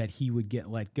that he would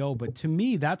get let go. But to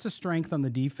me, that's a strength on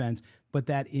the defense. But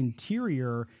that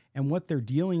interior and what they're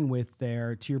dealing with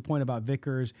there, to your point about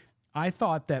Vickers, I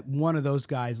thought that one of those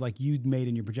guys, like you'd made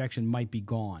in your projection, might be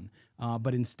gone.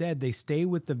 But instead, they stay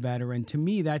with the veteran. To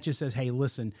me, that just says, hey,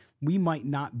 listen, we might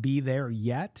not be there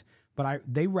yet, but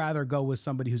they rather go with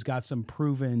somebody who's got some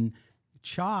proven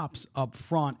chops up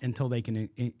front until they can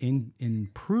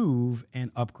improve and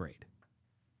upgrade.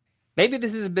 Maybe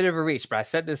this is a bit of a reach, but I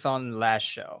said this on the last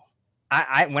show.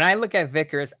 When I look at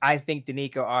Vickers, I think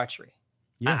Danico Autry.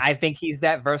 Yes. I think he's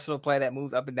that versatile player that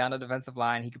moves up and down the defensive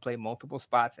line. He can play multiple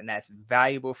spots, and that's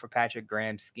valuable for Patrick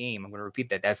Graham's scheme. I'm going to repeat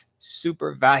that. That's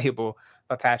super valuable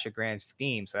for Patrick Graham's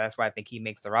scheme. So that's why I think he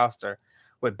makes the roster.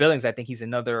 With Billings, I think he's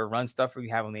another run stuffer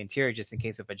you have on the interior just in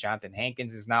case if a Jonathan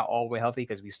Hankins is not all the way healthy,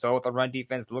 because we saw what the run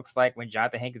defense looks like when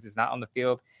Jonathan Hankins is not on the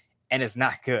field, and it's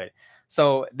not good.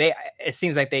 So it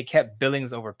seems like they kept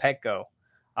Billings over Petco.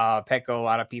 Petco, a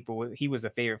lot of people, he was a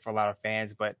favorite for a lot of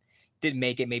fans, but didn't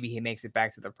make it. Maybe he makes it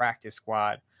back to the practice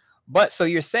squad. But so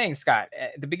you're saying, Scott,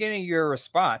 at the beginning of your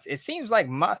response, it seems like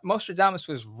Mostradamus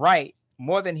was right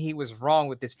more than he was wrong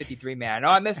with this 53-man. I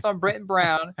know I missed on Britton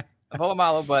Brown and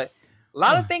Polamalu, but a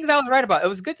lot of things I was right about. It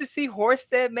was good to see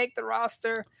Horsted make the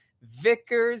roster,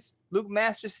 Vickers, Luke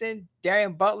Masterson,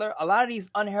 Darian Butler. A lot of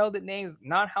these unheralded names,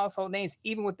 non-household names,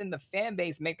 even within the fan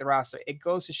base, make the roster. It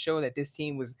goes to show that this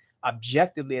team was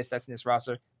objectively assessing this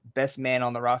roster, best man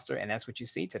on the roster, and that's what you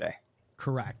see today.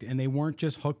 Correct. And they weren't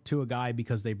just hooked to a guy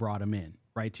because they brought him in,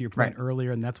 right? To your point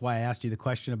earlier, and that's why I asked you the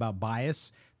question about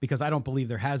bias, because I don't believe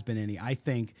there has been any. I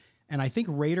think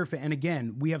Raider fan, and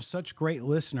again, we have such great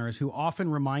listeners who often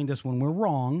remind us when we're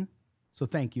wrong, so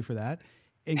thank you for that,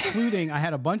 including I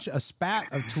had a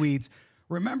spat of tweets.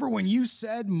 Remember when you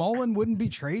said Mullen wouldn't be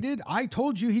traded? I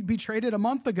told you he'd be traded a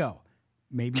month ago.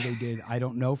 Maybe they did. I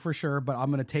don't know for sure, but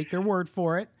I'm going to take their word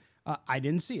for it. I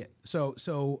didn't see it.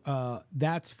 So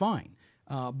that's fine.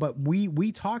 But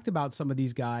we talked about some of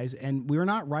these guys, and we're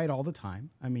not right all the time.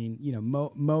 I mean, you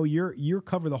know, Mo, you're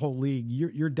cover the whole league.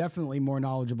 You're definitely more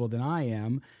knowledgeable than I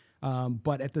am.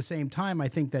 But at the same time, I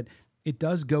think that it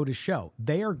does go to show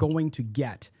they are going to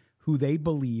get who they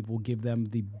believe will give them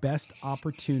the best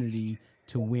opportunity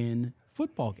to win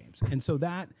football games. And so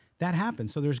that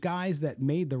happens. So there's guys that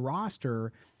made the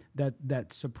roster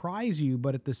that surprise you,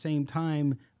 but at the same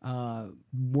time,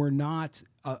 we're not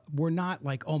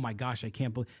like, oh my gosh, I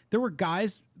can't believe. There were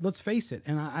guys, let's face it,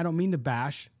 and I don't mean to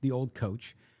bash the old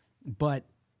coach, but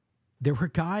there were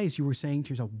guys you were saying to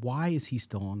yourself, why is he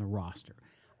still on the roster?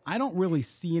 I don't really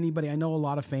see anybody. I know a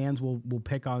lot of fans will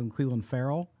pick on Clelin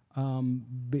Ferrell,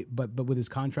 but with his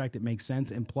contract, it makes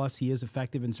sense. And plus, he is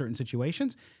effective in certain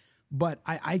situations. But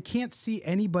I can't see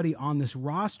anybody on this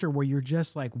roster where you're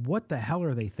just like, what the hell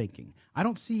are they thinking? I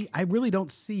really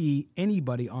don't see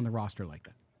anybody on the roster like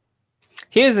that.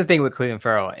 Here's the thing with Clelin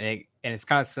Ferrell, and it's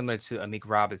kind of similar to Amik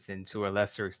Robinson to a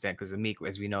lesser extent, because Amik,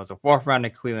 as we know, is a fourth rounder.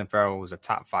 Clelin Ferrell was a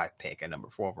top 5 pick at number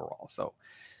 4 overall. So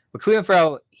with Clelin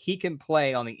Ferrell, he can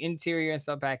play on the interior and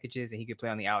sub packages, and he can play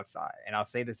on the outside. And I'll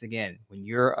say this again, when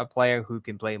you're a player who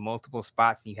can play multiple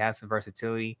spots and you have some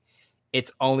versatility,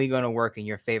 it's only going to work in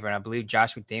your favor. And I believe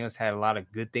Josh McDaniels had a lot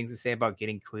of good things to say about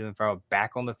getting Clelin Ferrell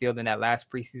back on the field in that last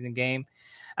preseason game.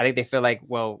 I think they feel like,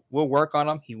 well, we'll work on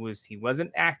him. He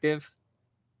wasn't active,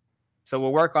 so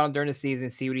we'll work on him during the season,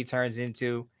 see what he turns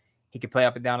into. He can play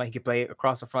up and down. He can play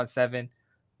across the front 7.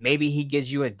 Maybe he gives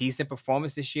you a decent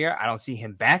performance this year. I don't see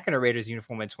him back in a Raiders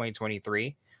uniform in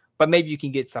 2023, but maybe you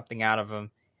can get something out of him.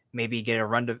 Maybe get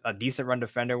a decent run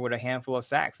defender with a handful of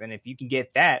sacks. And if you can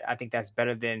get that, I think that's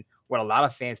better than what a lot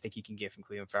of fans think you can get from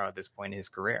Clelin Ferrell at this point in his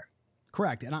career.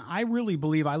 Correct. And I really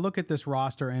believe, I look at this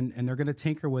roster and they're going to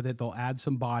tinker with it. They'll add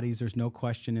some bodies. There's no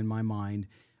question in my mind.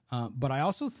 But I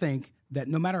also think that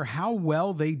no matter how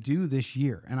well they do this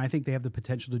year, and I think they have the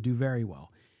potential to do very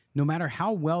well, no matter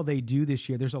how well they do this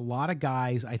year, there's a lot of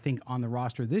guys, I think, on the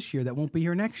roster this year that won't be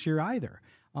here next year either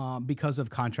because of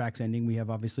contracts ending. We have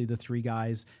obviously the 3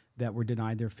 guys that were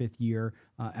denied their 5th year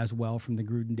as well from the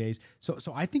Gruden days. So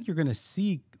I think you're going to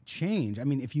see change. I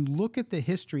mean, if you look at the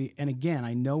history, and again,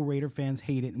 I know Raider fans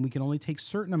hate it, and we can only take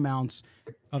certain amounts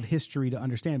of history to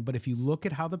understand, but if you look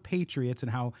at how the Patriots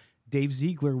and how Dave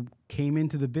Ziegler came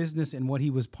into the business and what he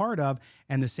was part of,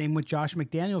 and the same with Josh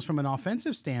McDaniels from an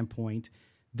offensive standpoint,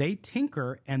 they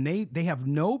tinker and they have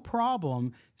no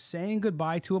problem saying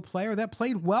goodbye to a player that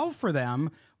played well for them,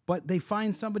 but they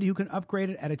find somebody who can upgrade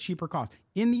it at a cheaper cost.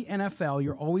 In the NFL,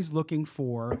 you're always looking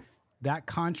for that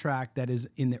contract that is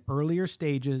in the earlier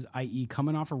stages, i.e.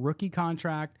 coming off a rookie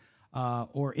contract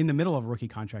or in the middle of a rookie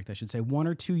contract, I should say, 1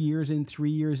 or 2 years in, 3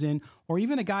 years in, or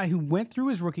even a guy who went through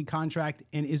his rookie contract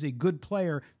and is a good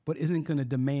player but isn't going to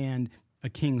demand a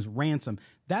king's ransom.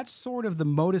 That's sort of the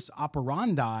modus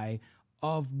operandi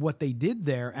of what they did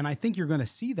there, and I think you're going to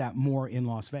see that more in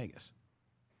Las Vegas.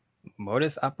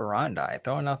 Modus operandi,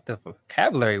 throwing out the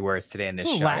vocabulary words today in this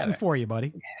show. Latin for you,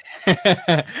 buddy.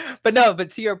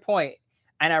 But to your point,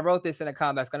 and I wrote this in a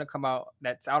column that's going to come out,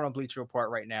 that's out on Bleacher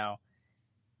Report right now.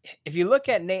 If you look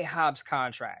at Nate Hobbs'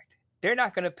 contract, they're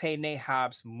not going to pay Nate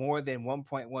Hobbs more than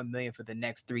 $1.1 million for the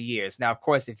next 3 years. Now, of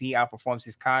course, if he outperforms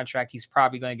his contract, he's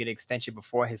probably going to get an extension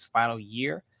before his final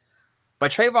year.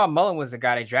 But Trayvon Mullen was the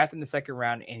guy they drafted in the 2nd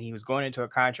round, and he was going into a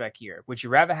contract year. Would you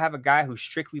rather have a guy who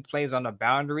strictly plays on the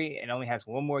boundary and only has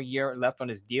 1 more year left on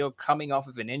his deal coming off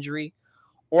of an injury,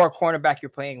 or a cornerback you're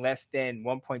paying less than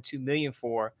 $1.2 million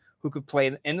for, who could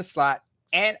play in the slot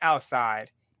and outside?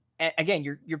 And again,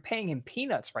 you're paying him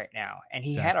peanuts right now, and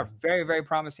he had a very, very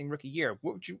promising rookie year.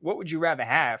 What would you rather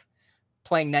have,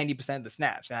 playing 90% of the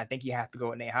snaps? And I think you have to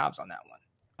go with Nate Hobbs on that one.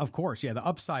 Of course, yeah. The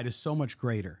upside is so much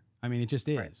greater. I mean, it just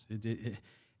is. Right.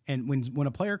 And when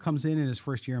a player comes in his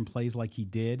first year and plays like he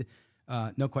did,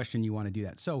 no question you want to do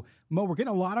that. So, Mo, we're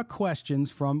getting a lot of questions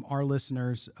from our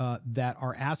listeners that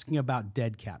are asking about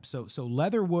dead cap. So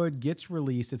Leatherwood gets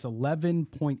released. It's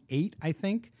 11.8, I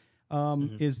think,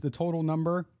 is the total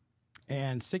number,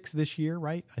 and 6 this year,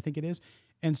 right? I think it is.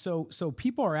 And so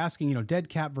people are asking, dead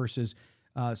cap versus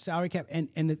salary cap.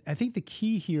 And I think the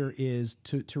key here is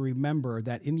to remember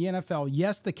that in the NFL,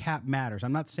 yes, the cap matters.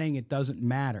 I'm not saying it doesn't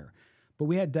matter. But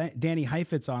we had Danny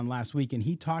Heifetz on last week, and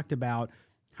he talked about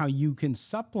how you can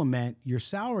supplement your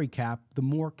salary cap the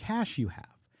more cash you have.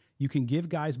 You can give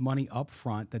guys money up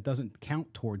front that doesn't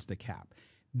count towards the cap.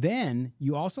 Then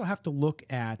you also have to look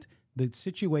at the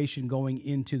situation going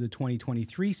into the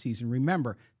 2023 season.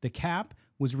 Remember, the cap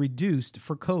was reduced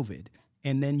for COVID.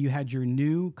 And then you had your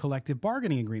new collective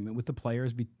bargaining agreement with the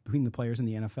players, between the players in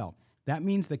the NFL. That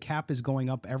means the cap is going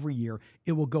up every year.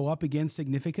 It will go up again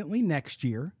significantly next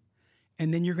year.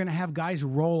 And then you're going to have guys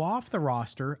roll off the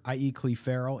roster, i.e. Cleve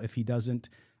Farrell, if he doesn't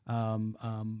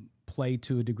play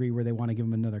to a degree where they want to give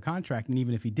him another contract. And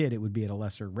even if he did, it would be at a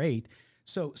lesser rate.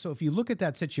 So if you look at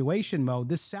that situation, Mo,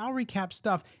 this salary cap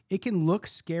stuff, it can look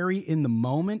scary in the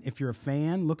moment if you're a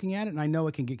fan looking at it. And I know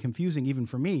it can get confusing even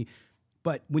for me.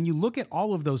 But when you look at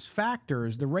all of those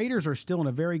factors, the Raiders are still in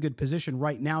a very good position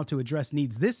right now to address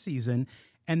needs this season.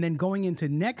 And then going into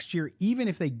next year, even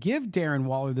if they give Darren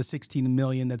Waller the $16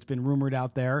 million that's been rumored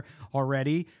out there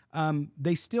already,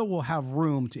 they still will have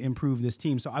room to improve this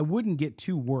team. So I wouldn't get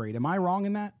too worried. Am I wrong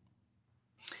in that?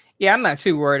 Yeah, I'm not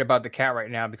too worried about the cap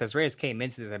right now because Raiders came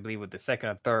into this, I believe, with the 2nd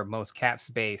or 3rd most cap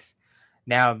space.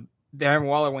 Now, Darren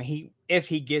Waller, if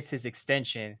he gets his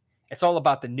extension, it's all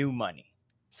about the new money.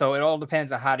 So it all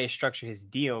depends on how they structure his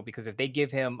deal, because if they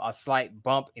give him a slight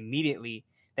bump immediately,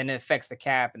 then it affects the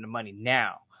cap and the money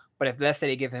now. But if let's say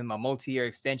they give him a multi-year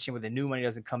extension where the new money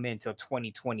doesn't come in until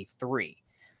 2023,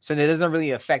 so that doesn't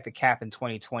really affect the cap in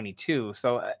 2022.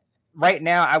 So right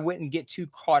now, I wouldn't get too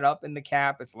caught up in the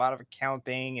cap. It's a lot of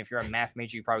accounting. If you're a math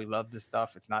major, you probably love this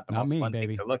stuff. It's not the most fun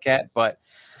thing to look at. But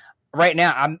right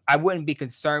now, I wouldn't be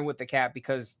concerned with the cap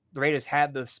because the Raiders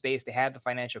had the space. They had the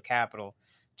financial capital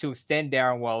to extend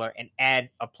Darren Waller and add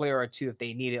a player or two if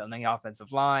they need it on the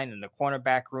offensive line and the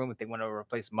cornerback room. If they want to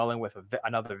replace Mullen with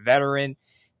another veteran,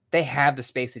 they have the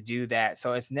space to do that.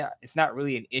 So it's not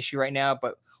really an issue right now.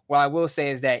 But what I will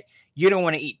say is that you don't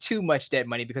want to eat too much dead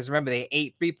money, because remember, they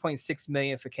ate $3.6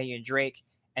 million for Kenyon Drake,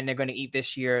 and they're going to eat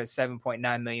this year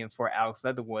 $7.9 million for Alex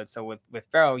Leatherwood. So with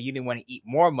Farrell, you didn't want to eat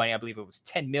more money. I believe it was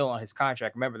 $10 million on his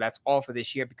contract. Remember, that's all for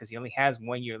this year because he only has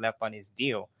 1 year left on his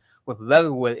deal. With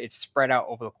Leatherwood, it's spread out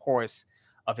over the course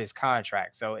of his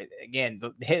contract. So again,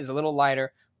 the hit is a little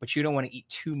lighter, but you don't want to eat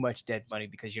too much dead money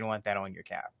because you don't want that on your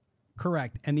cap.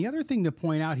 Correct. And the other thing to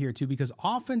point out here too, because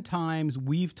oftentimes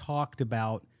we've talked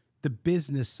about the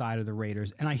business side of the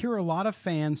Raiders, and I hear a lot of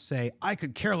fans say, I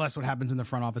could care less what happens in the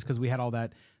front office because we had all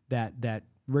that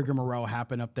rigmarole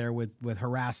happen up there with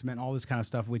harassment, all this kind of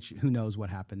stuff, which who knows what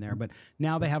happened there. But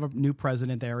now they have a new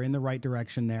president. They're in the right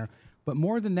direction there. But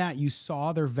more than that, you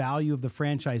saw their value of the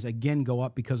franchise again go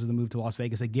up because of the move to Las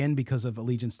Vegas, again because of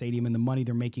Allegiant Stadium and the money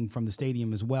they're making from the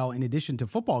stadium as well, in addition to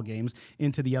football games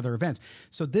into the other events.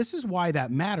 So this is why that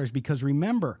matters, because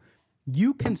remember,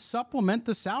 you can supplement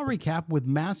the salary cap with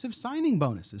massive signing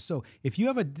bonuses. So if you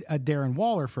have a Darren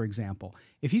Waller, for example,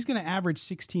 if he's going to average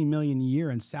 $16 million a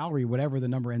year in salary, whatever the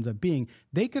number ends up being,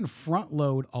 they can front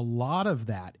load a lot of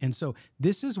that. And so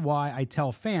this is why I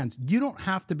tell fans, you don't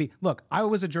have to be, look, I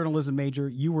was a journalism major.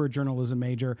 You were a journalism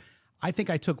major. I think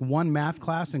I took one math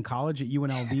class in college at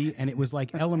UNLV, and it was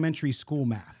like elementary school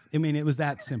math. I mean, it was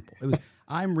that simple. It was,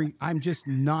 I'm just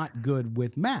not good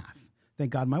with math.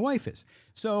 Thank God my wife is.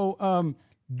 So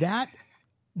that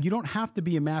you don't have to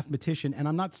be a mathematician, and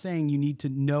I'm not saying you need to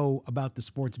know about the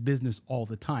sports business all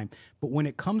the time. But when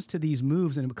it comes to these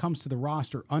moves and it comes to the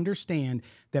roster, understand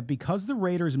that because the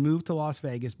Raiders moved to Las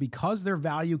Vegas, because their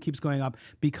value keeps going up,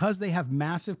 because they have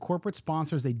massive corporate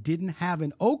sponsors they didn't have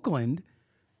in Oakland,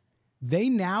 they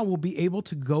now will be able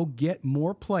to go get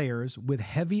more players with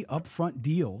heavy upfront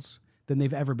deals than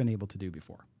they've ever been able to do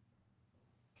before.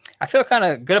 I feel kind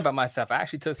of good about myself. I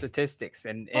actually took statistics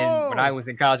and when I was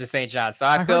in college at St. John's. So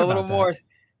I feel a little more,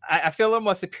 I feel a little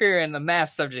more superior in the math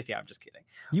subject. Yeah, I'm just kidding.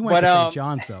 You went to St.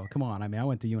 John's though. Come on. I mean, I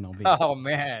went to UNLV. Oh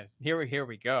man. Here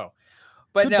we go.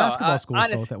 But good basketball schools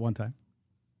both at one time.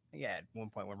 Yeah, at one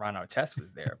point when Ron Artest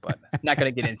was there, but I'm not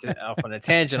going to get into off on a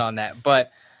tangent on that.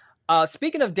 But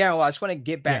speaking of Darren Waller, I just want to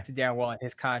get back to Darren Waller and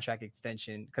his contract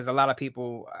extension, because a lot of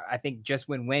people, I think just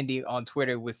when Wendy on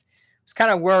Twitter was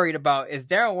kind of worried about, is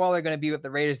Darren Waller going to be with the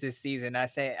Raiders this season?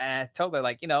 I told her,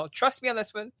 like, trust me on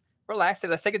this one. Relax.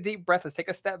 Let's take a deep breath. Let's take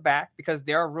a step back, because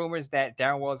there are rumors that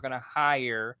Darren Waller is going to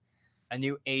hire a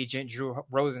new agent, Drew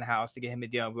Rosenhaus, to get him a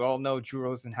deal. We all know Drew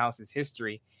Rosenhaus's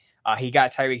history. He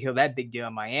got Tyreek Hill that big deal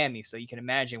in Miami, so you can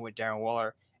imagine what Darren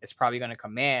Waller is probably going to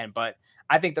command. But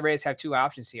I think the Raiders have two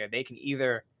options here. They can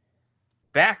either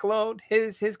backload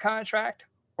his contract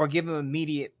or give him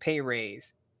immediate pay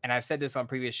raise. And I've said this on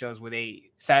previous shows, where they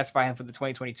satisfy him for the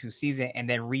 2022 season and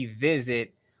then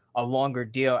revisit a longer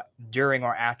deal during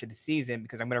or after the season,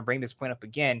 because I'm going to bring this point up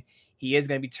again. He is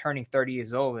going to be turning 30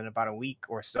 years old in about a week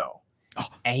or so.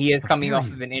 And he is coming off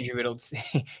of an injury-riddled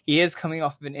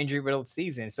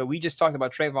season. So we just talked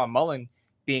about Trayvon Mullen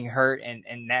being hurt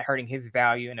and that hurting his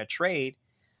value in a trade.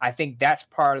 I think that's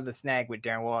part of the snag with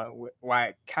Darren Waller, why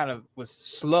it kind of was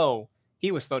slow.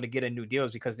 He was slow to get a new deal,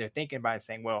 because they're thinking about it,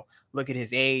 saying, well, look at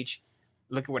his age.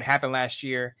 Look at what happened last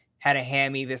year. Had a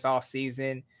hammy this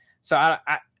offseason. So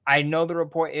I know the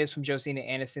report is from Josina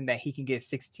Anderson that he can get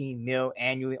 $16 million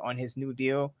annually on his new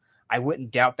deal. I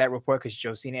wouldn't doubt that report, because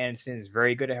Josina Anderson is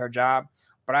very good at her job.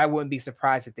 But I wouldn't be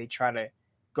surprised if they try to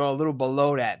go a little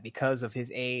below that because of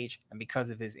his age and because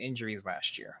of his injuries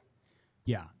last year.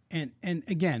 Yeah. And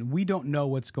again, we don't know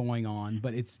what's going on,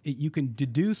 but you can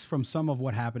deduce from some of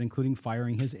what happened, including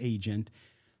firing his agent,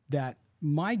 that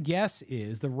my guess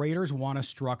is the Raiders want to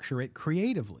structure it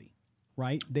creatively,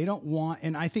 right? They don't want,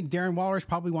 and I think Darren Waller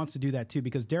probably wants to do that too,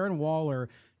 because Darren Waller,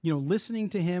 listening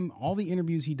to him, all the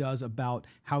interviews he does about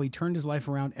how he turned his life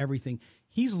around, everything,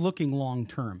 he's looking long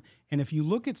term. And if you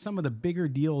look at some of the bigger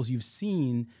deals you've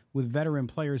seen with veteran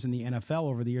players in the NFL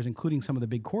over the years, including some of the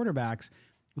big quarterbacks,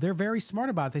 they're very smart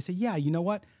about it. They say, yeah, you know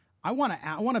what? I want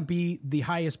to be the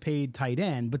highest paid tight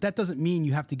end, but that doesn't mean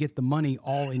you have to get the money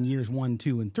all in years 1,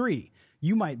 2, and 3.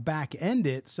 You might back end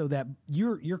it so that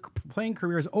your playing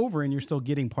career is over and you're still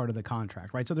getting part of the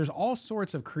contract, right? So there's all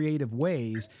sorts of creative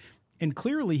ways. And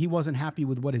clearly he wasn't happy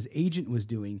with what his agent was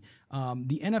doing.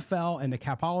 The NFL and the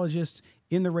capologists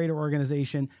in the Raider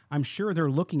organization, I'm sure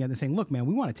they're looking at it and saying, look, man,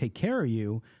 we want to take care of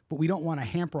you, but we don't want to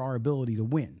hamper our ability to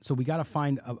win. So we got to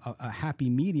find a happy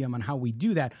medium on how we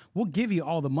do that. We'll give you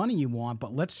all the money you want,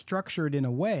 but let's structure it in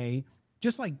a way,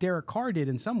 just like Derek Carr did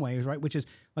in some ways, right? Which is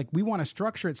like, we want to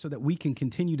structure it so that we can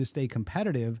continue to stay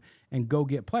competitive and go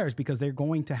get players, because they're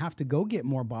going to have to go get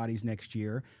more bodies next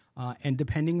year. And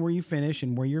depending where you finish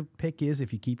and where your pick is,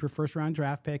 if you keep your first round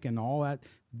draft pick and all that,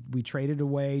 we traded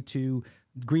away to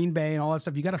Green Bay and all that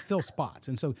stuff, you got to fill spots.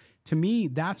 And so to me,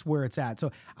 that's where it's at.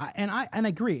 So, I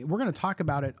agree. We're going to talk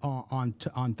about it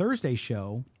on Thursday's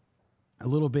show a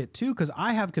little bit too, because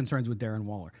I have concerns with Darren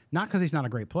Waller, not because he's not a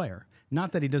great player,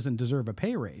 not that he doesn't deserve a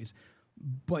pay raise,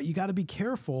 but you got to be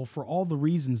careful for all the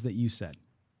reasons that you said.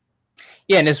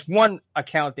 Yeah, and there's one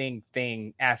accounting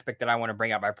aspect that I want to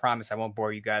bring up. I promise I won't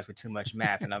bore you guys with too much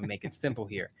math, and I'll make it simple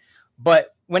here.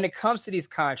 But when it comes to these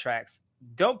contracts,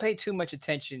 don't pay too much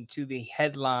attention to the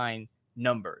headline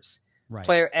numbers. Right.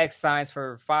 Player X signs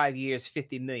for 5 years,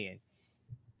 $50 million.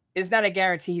 It's not a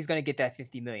guarantee he's going to get that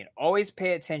 $50 million. Always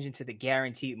pay attention to the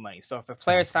guaranteed money. So if a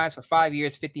player signs for 5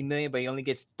 years, $50 million, but he only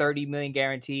gets $30 million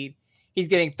guaranteed, he's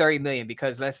getting $30 million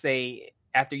because let's say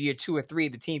after year 2 or 3,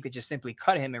 the team could just simply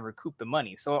cut him and recoup the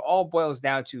money. So it all boils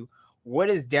down to what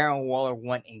does Darren Waller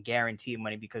want in guaranteed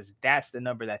money, because that's the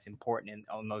number that's important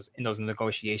in those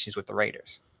negotiations with the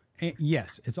Raiders.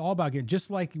 Yes, it's all about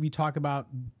just like we talk about,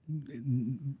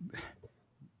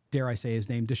 dare I say his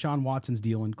name, Deshaun Watson's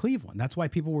deal in Cleveland. That's why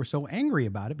people were so angry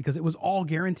about it, because it was all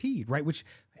guaranteed, right? Which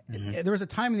there was a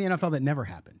time in the NFL that never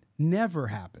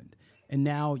happened. And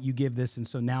now you give this, and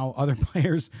so now other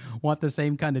players want the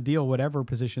same kind of deal, whatever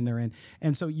position they're in.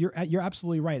 And so you're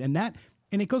absolutely right.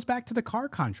 And it goes back to the Carr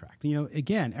contract. You know,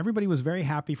 again, everybody was very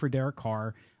happy for Derek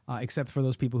Carr, except for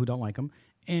those people who don't like him.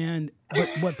 And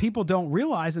what people don't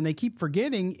realize, and they keep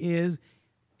forgetting, is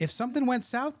if something went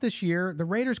south this year, the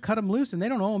Raiders cut him loose, and they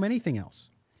don't owe him anything else.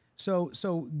 So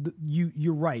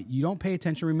you're right. You don't pay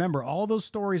attention. Remember, all those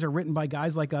stories are written by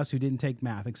guys like us who didn't take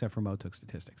math, except for Mo took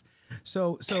statistics.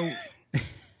 So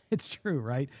it's true,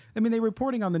 right? I mean, they're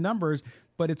reporting on the numbers,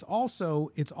 but it's also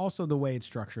the way it's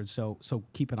structured. So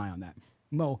keep an eye on that.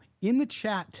 Mo, in the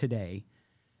chat today,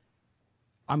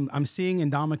 I'm seeing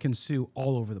Ndamukong Suh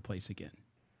all over the place again.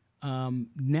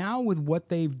 Now with what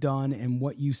they've done and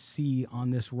what you see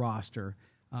on this roster,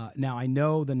 now I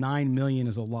know the $9 million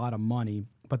is a lot of money,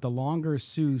 but the longer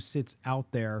Suh sits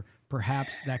out there,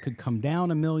 perhaps that could come down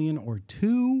 $1 million or $2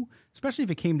 million, especially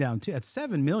if it came down to at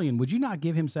 $7 million. Would you not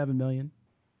give him $7 million?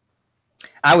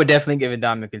 I would definitely give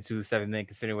Ndamukong Suh $7 million,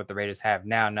 considering what the Raiders have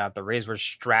now. Now, if the Raiders were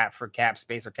strapped for cap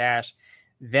space or cash,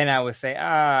 then I would say,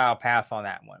 I'll pass on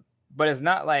that one. But it's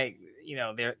not like, you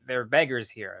know, they're beggars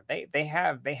here. They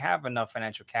have enough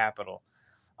financial capital.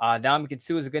 Ndamukong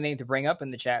Suh is a good name to bring up in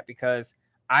the chat, because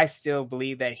I still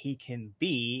believe that he can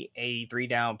be a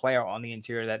 3-down player on the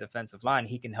interior of that defensive line.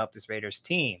 He can help this Raiders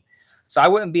team. So I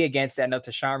wouldn't be against that. I know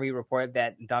Tashawn Reed reported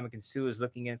that Ndamukong Suh is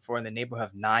looking in the neighborhood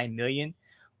of $9 million.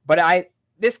 But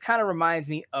this kind of reminds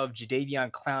me of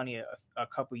Jadeveon Clowney a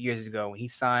couple years ago when he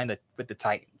signed with the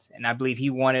Titans. And I believe he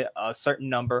wanted a certain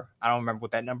number. I don't remember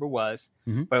what that number was,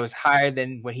 but it was higher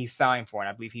than what he signed for. And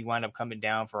I believe he wound up coming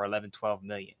down for 11, 12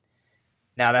 million.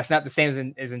 Now, that's not the same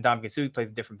as Ndamukong Suh. He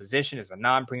plays a different position, as a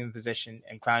non-premium position,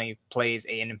 and Clowney plays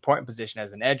an important position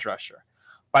as an edge rusher.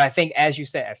 But I think, as you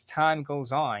said, as time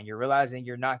goes on, you're realizing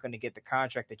you're not going to get the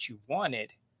contract that you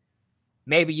wanted.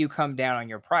 Maybe you come down on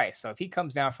your price. So if he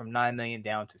comes down from $9 million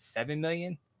down to $7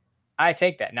 million, I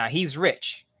take that. Now, he's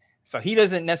rich, so he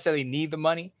doesn't necessarily need the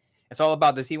money. It's all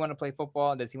about, does he want to play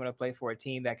football? Does he want to play for a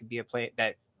team that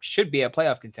should be a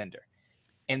playoff contender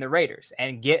in the Raiders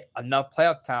and get enough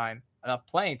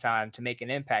playing time to make an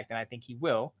impact? And I think he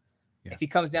will. Yeah. If he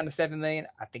comes down to $7 million,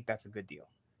 I think that's a good deal.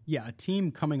 Yeah, a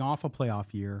team coming off a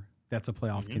playoff year, that's a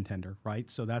playoff contender, right?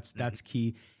 So that's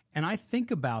key. And I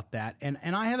think about that, and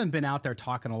I haven't been out there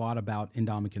talking a lot about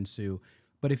Ndamukong Suh,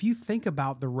 but if you think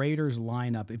about the Raiders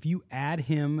lineup, if you add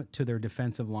him to their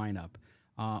defensive lineup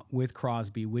with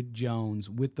Crosby, with Jones,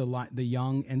 with the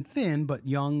young and thin but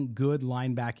young, good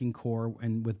linebacking core,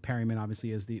 and with Perryman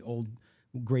obviously as the old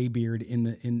graybeard in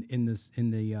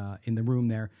the room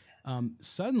there,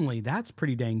 suddenly that's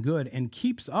pretty dang good, and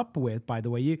keeps up with, by the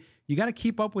way, you got to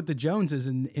keep up with the Joneses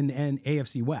in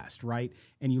AFC West, right?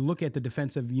 And you look at the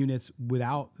defensive units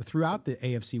throughout the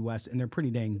AFC West, and they're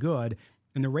pretty dang good.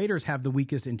 And the Raiders have the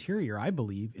weakest interior, I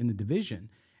believe, in the division.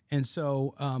 And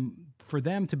so for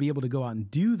them to be able to go out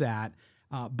and do that,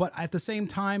 but at the same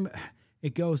time,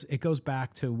 it goes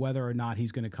back to whether or not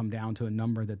he's going to come down to a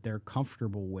number that they're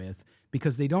comfortable with,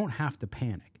 because they don't have to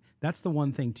panic. That's the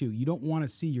one thing, too. You don't want to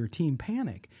see your team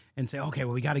panic and say, okay,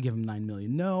 well, we got to give him $9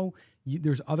 million. No,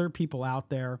 there's other people out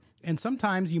there. And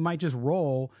sometimes you might just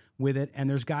roll with it, and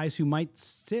there's guys who might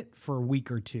sit for a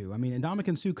week or two. I mean,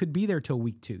 Ndamukong Suh could be there till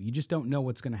week 2. You just don't know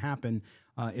what's going to happen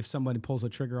if somebody pulls a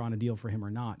trigger on a deal for him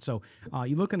or not. So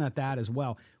you're looking at that as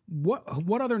well.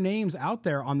 What other names out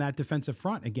there on that defensive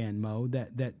front, again, Mo,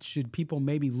 that should people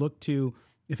maybe look to?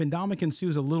 If Ndamukong Suh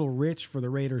is a little rich for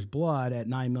the Raiders' blood at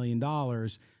 $9 million,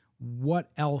 what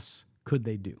else could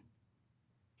they do?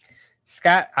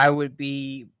 Scott, I would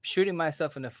be shooting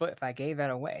myself in the foot if I gave that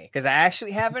away, because I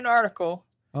actually have an article.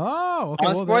 Oh, okay.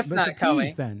 On Sportsnet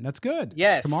coming. Then that's good.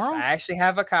 Yes, tomorrow. I actually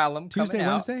have a column Tuesday,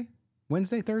 coming out.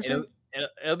 Wednesday, Thursday.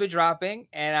 It'll be dropping,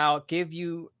 and I'll give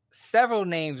you several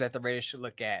names that the Raiders should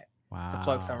look at to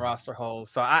plug some roster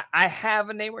holes. So I have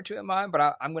a name or two in mind,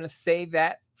 but I'm going to save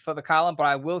that for the column. But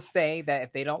I will say that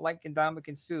if they don't like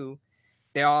Ndamukong Suh,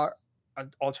 there are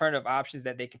alternative options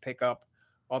that they can pick up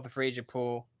off the free agent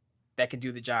pool that can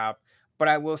do the job. But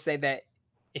I will say that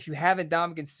if you have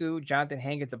Ndamukong Suh, Jonathan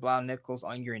Hankins, and Bilal Nichols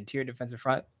on your interior defensive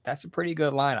front, that's a pretty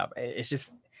good lineup. It's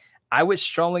just, I would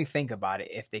strongly think about it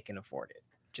if they can afford it.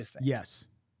 Just saying. Yes.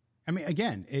 I mean,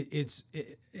 again,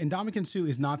 Ndamukong Suh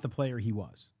is not the player he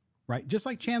was, right? Just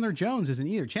like Chandler Jones isn't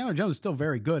either. Chandler Jones is still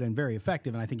very good and very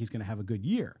effective, and I think he's going to have a good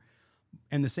year.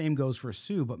 And the same goes for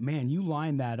Suh. But, man, you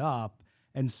line that up,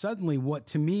 and suddenly what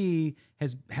to me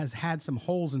has had some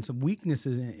holes and some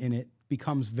weaknesses in it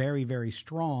becomes very, very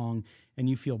strong, and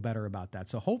you feel better about that.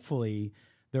 So hopefully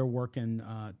they're working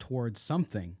towards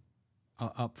something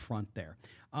up front there.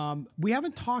 We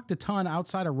haven't talked a ton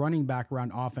outside of running back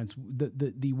around offense.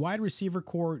 The wide receiver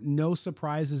core, no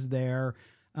surprises there.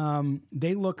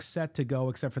 They look set to go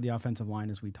except for the offensive line,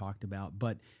 as we talked about.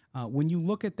 But when you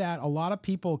look at that, a lot of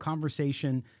people,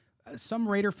 conversation, some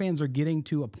Raider fans are getting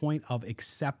to a point of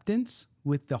acceptance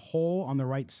with the hole on the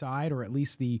right side, or at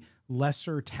least the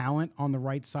lesser talent on the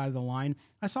right side of the line.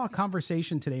 I saw a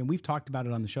conversation today, and we've talked about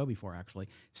it on the show before, actually,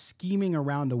 scheming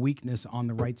around a weakness on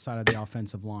the right side of the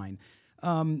offensive line.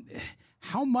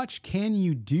 How much can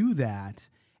you do that?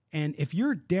 And if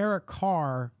you're Derek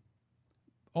Carr,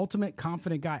 ultimate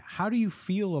confident guy, how do you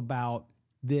feel about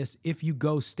this if you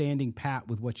go standing pat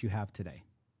with what you have today?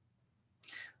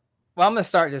 Well, I'm going to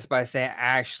start just by saying I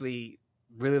actually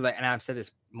really like, and I've said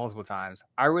this multiple times,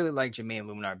 I really like Jermaine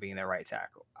Luminar being their right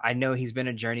tackle. I know he's been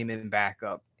a journeyman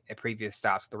backup at previous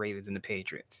stops with the Ravens and the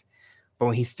Patriots. But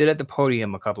when he stood at the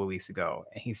podium a couple of weeks ago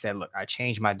and he said, look, I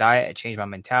changed my diet, I changed my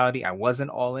mentality. I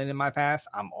wasn't all in my past.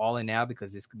 I'm all in now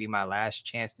because this could be my last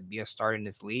chance to be a starter in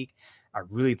this league. I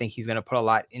really think he's going to put a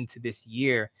lot into this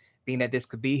year, being that this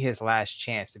could be his last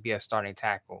chance to be a starting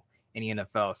tackle in the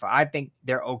NFL. So I think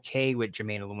they're okay with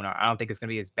Jermaine Luminar. I don't think it's going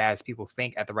to be as bad as people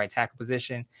think at the right tackle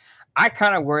position. I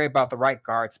kind of worry about the right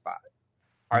guard spot.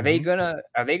 Are they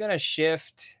gonna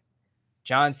shift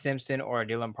John Simpson or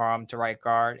Dylan Parham to right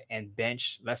guard and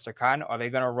bench Lester Cotton? Or are they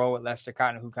going to roll with Lester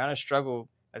Cotton, who kind of struggled,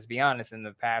 let's be honest, in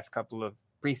the past couple of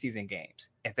preseason games?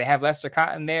 If they have Lester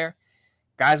Cotton there,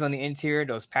 guys on the interior,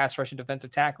 those pass rushing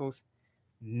defensive tackles,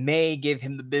 may give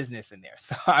him the business in there.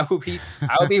 So I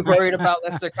would be worried about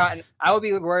Lester Cotton. I would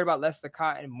be worried about Lester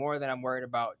Cotton more than I'm worried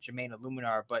about Jermaine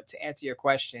Luminar. But to answer your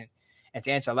question, and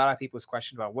to answer a lot of people's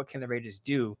question about what can the Raiders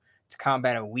do to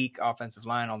combat a weak offensive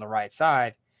line on the right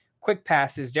side, quick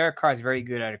passes. Derek Carr is very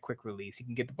good at a quick release. He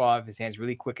can get the ball out of his hands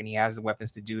really quick, and he has the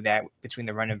weapons to do that between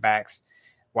the running backs,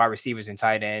 wide receivers, and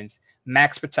tight ends.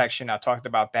 Max protection, I talked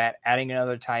about that. Adding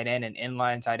another tight end, an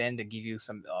inline tight end to give you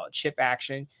some chip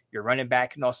action. Your running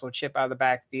back can also chip out of the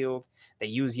backfield. They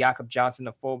use Jakob Johnson,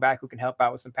 the fullback, who can help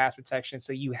out with some pass protection.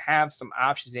 So you have some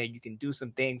options there. You can do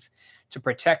some things to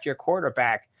protect your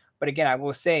quarterback. But again, I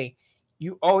will say,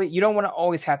 you don't want to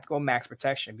always have to go max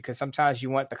protection, because sometimes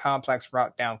you want the complex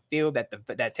route downfield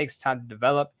that takes time to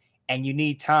develop, and you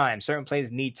need time. Certain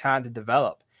plays need time to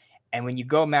develop. And when you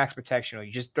go max protection, or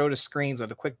you just throw the screens or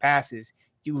the quick passes,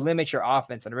 you limit your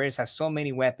offense. And the Raiders have so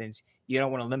many weapons, you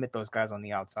don't want to limit those guys on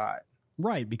the outside.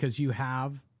 Right, because you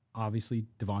have, obviously,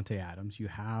 Devontae Adams. You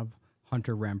have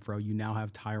Hunter Renfrow. You now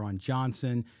have Tyron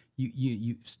Johnson.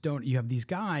 You have these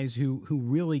guys who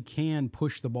really can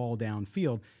push the ball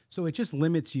downfield. So it just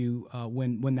limits you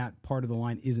when that part of the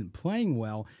line isn't playing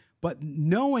well. But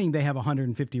knowing they have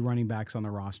 150 running backs on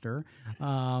the roster,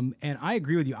 and I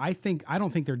agree with you. I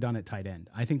don't think they're done at tight end.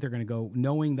 I think they're going to go,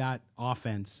 knowing that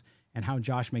offense and how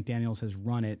Josh McDaniels has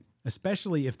run it,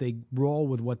 especially if they roll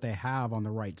with what they have on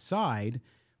the right side,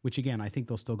 which again, I think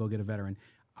they'll still go get a veteran.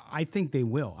 I think they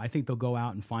will. I think they'll go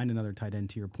out and find another tight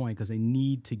end, to your point, because they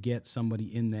need to get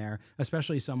somebody in there,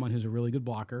 especially someone who's a really good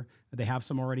blocker. They have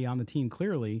some already on the team,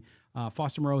 clearly.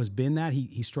 Foster Moreau has been that.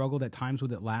 He struggled at times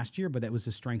with it last year, but that was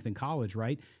his strength in college,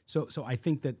 right? So I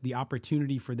think that the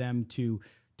opportunity for them to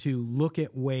look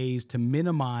at ways to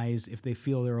minimize if they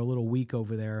feel they're a little weak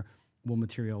over there will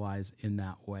materialize in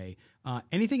that way.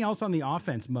 Anything else on the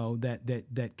offense, Mo,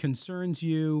 that concerns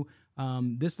you?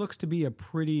 This looks to be a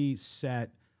pretty set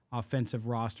offensive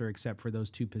roster, except for those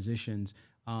two positions.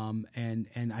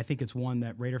 And I think it's one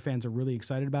that Raider fans are really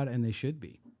excited about, and they should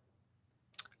be.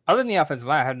 Other than the offensive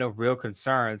line, I have no real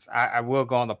concerns. I will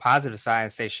go on the positive side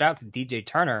and say shout out to DJ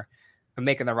Turner for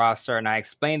making the roster. And I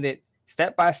explained it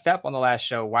step by step on the last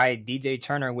show why DJ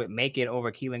Turner would make it over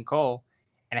Keelan Cole.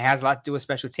 And it has a lot to do with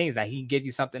special teams. Now, he can give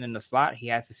you something in the slot. He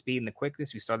has the speed and the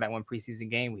quickness. We saw that one preseason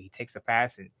game where he takes a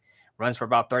pass and runs for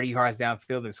about 30 yards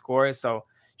downfield and scores. So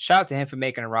shout out to him for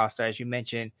making a roster. As you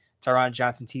mentioned, Tyron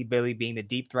Johnson, T. Billy being the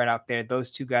deep threat out there.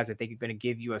 Those two guys I think are going to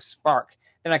give you a spark.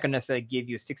 They're not going to necessarily give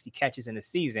you 60 catches in a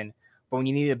season, but when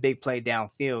you need a big play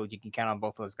downfield, you can count on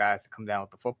both those guys to come down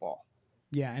with the football.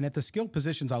 Yeah, and at the skill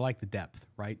positions, I like the depth,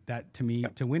 right? That, to me,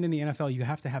 to win in the NFL, you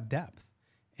have to have depth,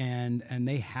 and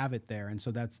they have it there, and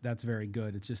so that's very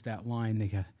good. It's just that line, they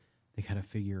got to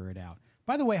figure it out.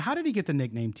 By the way, how did he get the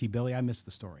nickname T. Billy? I missed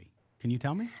the story. Can you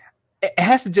tell me? It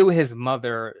has to do with his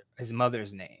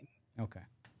mother's name. Okay.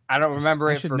 I don't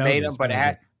remember it verbatim, but it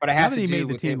has to do made the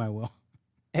with team. I will.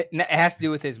 It has to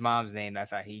do with his mom's name.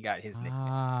 That's how he got his nickname.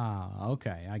 Ah,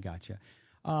 okay, I gotcha.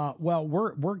 Well,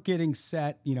 we're getting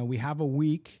set. You know, we have a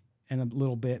week and a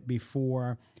little bit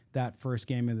before that first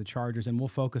game of the Chargers, and we'll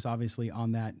focus obviously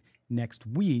on that next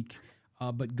week.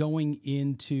 But going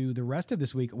into the rest of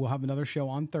this week, we'll have another show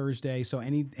on Thursday. So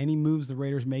any moves the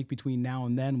Raiders make between now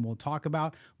and then, we'll talk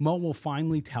about. Mo will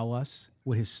finally tell us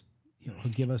what his.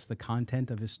 He'll give us the content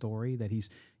of his story that he's,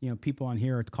 people on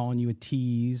here are calling you a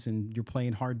tease and you're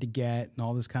playing hard to get and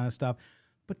all this kind of stuff.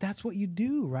 But that's what you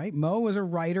do, right? Mo is a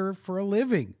writer for a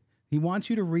living. He wants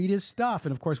you to read his stuff.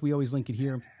 And of course, we always link it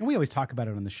here and we always talk about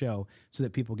it on the show so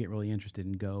that people get really interested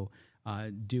and go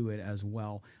do it as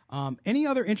well. Any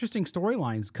other interesting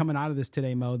storylines coming out of this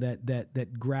today, Mo,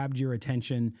 that grabbed your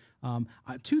attention?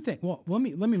 Two things. Well, let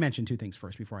me mention two things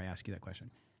first before I ask you that question.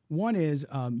 One is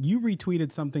you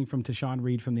retweeted something from Tashawn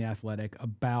Reed from The Athletic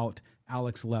about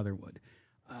Alex Leatherwood.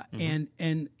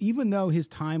 And even though his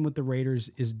time with the Raiders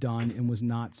is done and was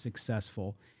not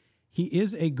successful, he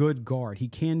is a good guard. He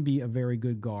can be a very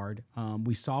good guard.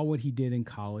 We saw what he did in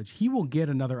college. He will get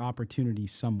another opportunity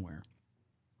somewhere.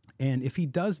 And if he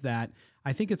does that,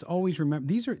 I think it's always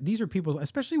remember these are people,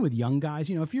 especially with young guys.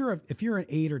 If you're an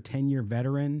 8 or 10 year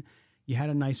veteran, you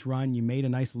had a nice run, you made a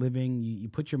nice living, you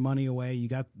put your money away, you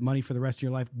got money for the rest of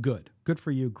your life. Good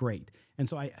for you, great. And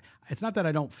so it's not that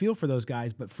I don't feel for those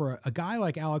guys, but for a guy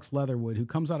like Alex Leatherwood who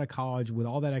comes out of college with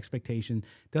all that expectation,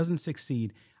 doesn't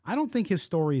succeed, I don't think his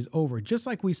story is over. Just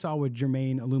like we saw with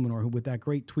Jermaine Illuminor, who with that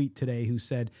great tweet today, who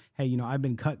said, hey, I've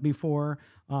been cut before,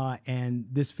 and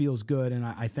this feels good, and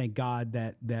I thank God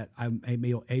that I'm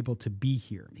able to be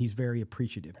here. He's very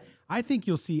appreciative. I think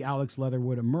you'll see Alex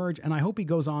Leatherwood emerge, and I hope he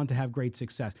goes on to have great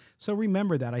success. So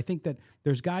remember that. I think that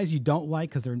there's guys you don't like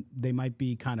because they might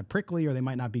be kind of prickly or they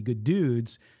might not be good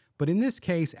dudes. But in this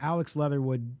case, Alex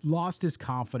Leatherwood lost his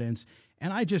confidence,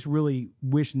 and I just really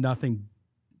wish nothing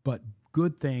but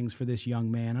good things for this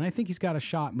young man. And I think he's got a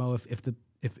shot, Mo,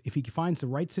 if he finds the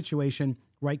right situation,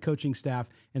 right coaching staff,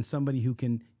 and somebody who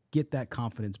can get that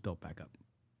confidence built back up.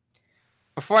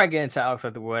 Before I get into Alex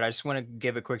Leatherwood, I just want to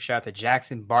give a quick shout out to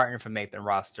Jackson Barton from Make the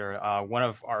Roster. One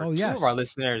of our two of our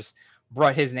listeners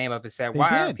brought his name up and said, "Why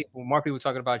are more people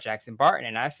talking about Jackson Barton?"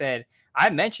 And I said, I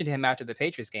mentioned him after the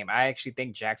Patriots game. I actually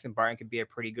think Jackson Barton could be a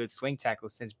pretty good swing tackle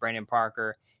since Brandon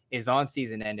Parker is on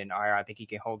season-ending IR. I think he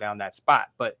can hold down that spot.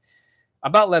 But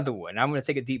about Leatherwood, and I'm going to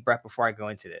take a deep breath before I go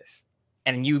into this.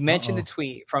 And you mentioned the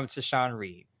tweet from Tashawn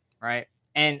Reed, right?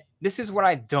 And this is what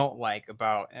I don't like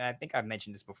about, and I think I've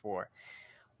mentioned this before.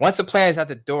 Once a player is at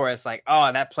the door, it's like,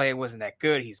 oh, that player wasn't that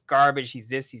good. He's garbage. He's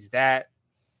this, he's that.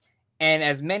 And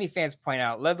as many fans point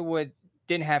out, Leatherwood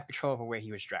didn't have control over where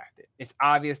he was drafted. It's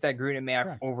obvious that Gruden may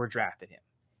have overdrafted him.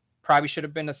 Probably should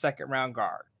have been a second-round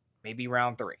guard, maybe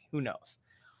round 3. Who knows?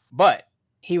 But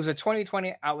he was a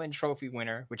 2020 Outland Trophy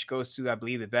winner, which goes to, I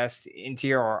believe, the best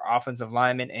interior or offensive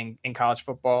lineman in college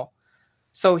football.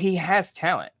 So he has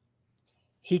talent.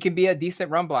 He can be a decent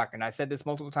run blocker. And I said this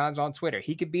multiple times on Twitter.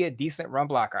 He could be a decent run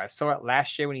blocker. I saw it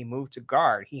last year when he moved to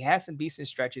guard. He has some decent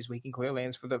stretches where he can clear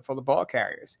lanes for the ball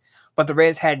carriers. But the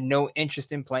Raiders had no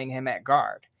interest in playing him at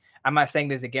guard. I'm not saying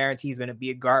there's a guarantee he's going to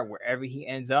be a guard wherever he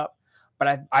ends up.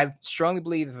 But I strongly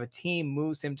believe if a team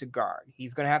moves him to guard,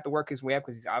 he's going to have to work his way up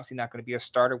because he's obviously not going to be a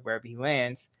starter wherever he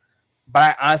lands.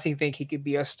 But I honestly think he could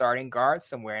be a starting guard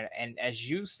somewhere. And as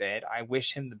you said, I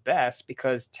wish him the best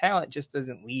because talent just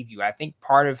doesn't leave you. I think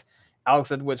part of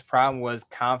Alex Leatherwood's problem was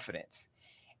confidence.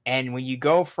 And when you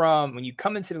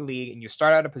come into the league and you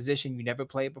start out a position you never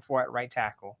played before at right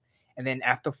tackle, and then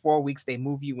after 4 weeks, they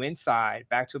move you inside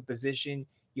back to a position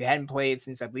you hadn't played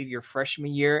since, I believe, your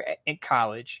freshman year in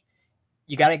college,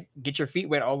 you got to get your feet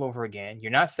wet all over again.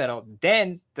 You're not settled.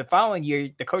 Then the following year,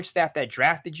 the coach staff that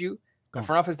drafted you, the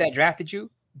front office that drafted you,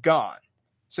 gone.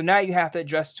 So now you have to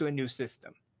adjust to a new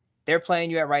system. They're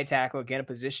playing you at right tackle, again, a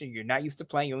position you're not used to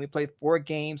playing. You only played 4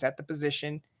 games at the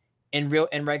position in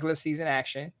regular season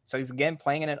action. So he's, again,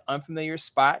 playing in an unfamiliar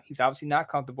spot. He's obviously not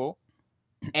comfortable.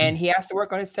 And he has to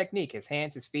work on his technique, his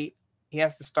hands, his feet. He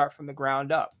has to start from the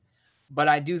ground up. But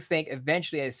I do think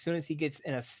eventually, as soon as he gets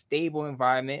in a stable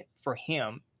environment for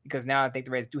him because now I think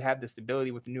the Raiders do have the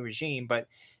stability with the new regime. But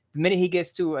the minute he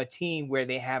gets to a team where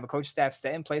they have a coach staff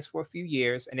set in place for a few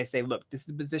years and they say, look, this is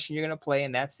the position you're going to play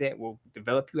and that's it. We'll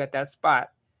develop you at that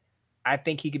spot. I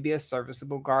think he could be a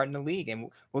serviceable guard in the league, and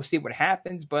we'll see what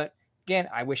happens. But again,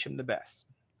 I wish him the best.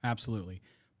 Absolutely.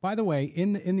 By the way,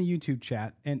 in the YouTube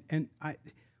chat, and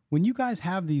when you guys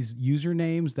have these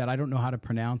usernames that I don't know how to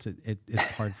pronounce, it's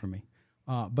hard for me.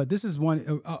 But this is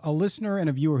a listener and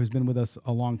a viewer who's been with us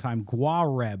a long time,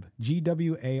 Gwareb,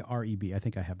 Gwareb. I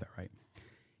think I have that right.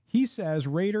 He says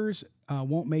Raiders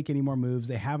won't make any more moves.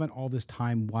 They haven't all this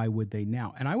time. Why would they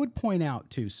now? And I would point out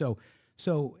too. So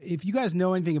if you guys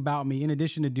know anything about me, in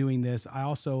addition to doing this, I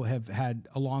also have had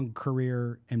a long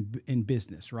career in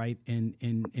business, right?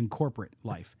 In corporate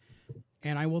life.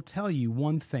 And I will tell you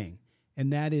one thing,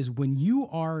 and that is when you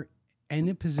are in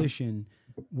a position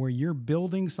where you're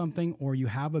building something or you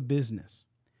have a business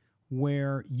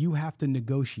where you have to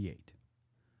negotiate,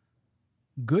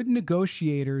 good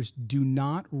negotiators do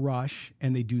not rush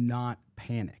and they do not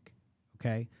panic,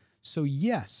 okay? So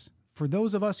yes, for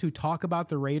those of us who talk about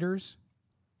the Raiders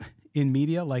in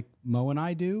media like Mo and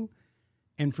I do,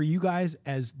 and for you guys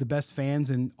as the best fans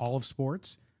in all of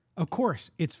sports, of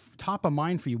course, it's top of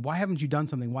mind for you. Why haven't you done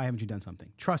something? Why haven't you done something?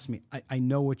 Trust me, I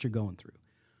know what you're going through.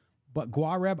 But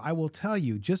Gwareb, I will tell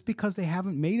you, just because they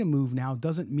haven't made a move now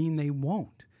doesn't mean they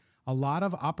won't. A lot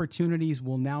of opportunities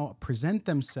will now present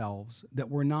themselves that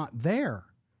were not there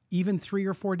even 3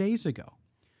 or 4 days ago.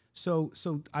 So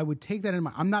I would take that in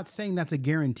mind. I'm not saying that's a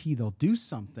guarantee they'll do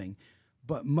something,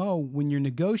 but Mo, when you're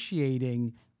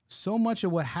negotiating, so much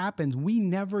of what happens, we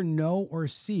never know or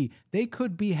see. They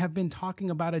could have been talking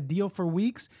about a deal for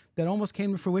weeks that almost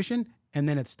came to fruition, and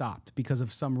then it stopped because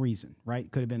of some reason, right?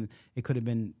 It could have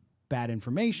been bad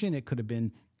information. It could have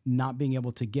been not being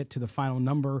able to get to the final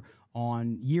number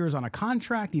on years on a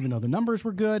contract, even though the numbers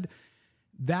were good.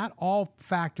 That all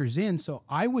factors in. So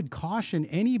I would caution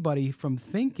anybody from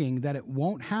thinking that it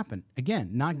won't happen.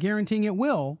 Again, not guaranteeing it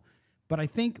will, but I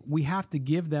think we have to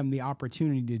give them the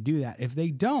opportunity to do that. If they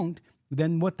don't,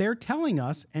 then what they're telling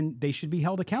us, and they should be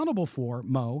held accountable for,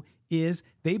 Mo, is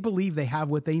they believe they have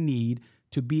what they need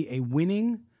to be a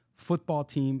winning football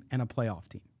team and a playoff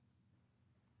team.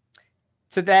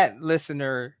 To that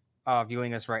listener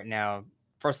viewing us right now,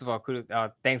 first of all,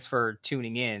 thanks for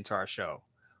tuning in to our show.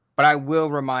 But I will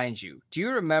remind you, do you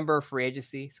remember free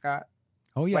agency, Scott?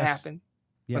 Oh, yes. What happened?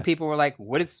 Yes. When people were like,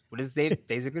 what is Dave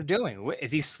Ziegler doing?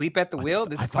 Is he asleep at the wheel?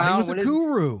 This I clown, thought he was a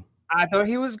guru. I thought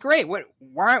he was great. Where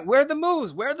are the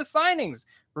moves? Where are the signings?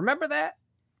 Remember that?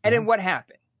 And then what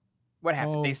happened?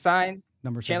 They signed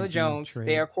Chandler Jones. Trade.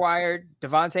 They acquired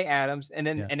Devontae Adams, and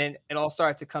then it all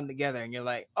started to come together. And you're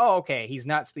like, oh, okay, he's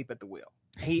not asleep at the wheel.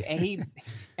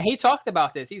 He talked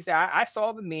about this. He said, I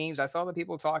saw the memes. I saw the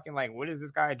people talking like, what is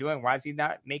this guy doing? Why is he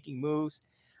not making moves?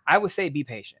 I would say be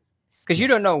patient, because you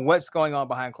don't know what's going on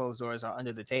behind closed doors or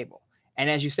under the table. And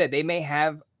as you said, they may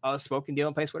have a spoken deal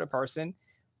in place with a person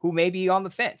who may be on the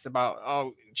fence about,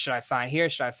 oh, should I sign here?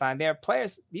 Should I sign there?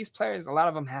 These players, a lot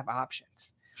of them have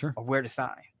options of where to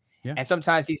sign. Yeah. And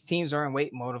sometimes these teams are in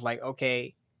wait mode of like,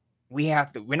 okay, we're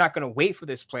not going to wait for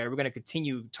this player. We're going to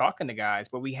continue talking to guys,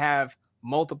 but we have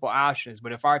multiple options.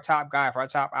 But if our top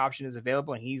option is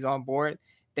available and he's on board,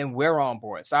 then we're on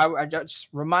board. So I just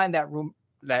remind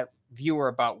that viewer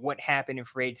about what happened in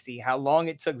free agency, how long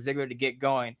it took Ziegler to get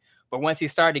going. But once he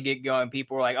started to get going,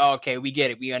 people were like, oh, okay, we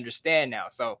get it. We understand now.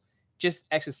 So just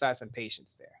exercise some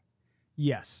patience there.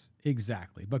 Yes,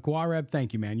 exactly. But Gwareb,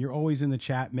 thank you, man. You're always in the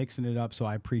chat mixing it up, so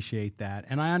I appreciate that.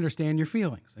 And I understand your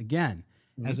feelings. Again,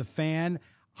 as a fan,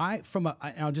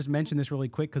 I'll just mention this really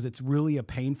quick because it's really a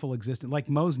painful existence. Like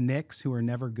Mo's Knicks, who are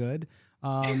never good.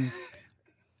 I'm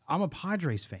a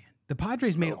Padres fan. The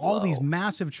Padres made all these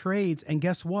massive trades, and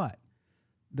guess what?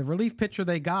 The relief pitcher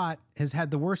they got has had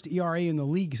the worst ERA in the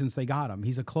league since they got him.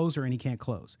 He's a closer, and he can't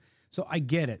close. So I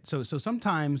get it. So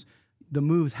sometimes the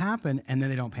moves happen, and then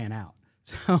they don't pan out.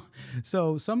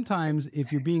 So sometimes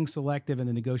if you're being selective and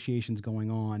the negotiation's going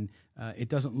on, it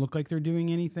doesn't look like they're doing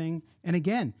anything. And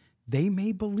again, they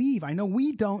may believe, I know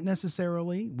we don't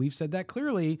necessarily, we've said that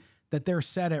clearly, that they're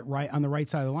set on the right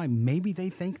side of the line. Maybe they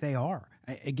think they are.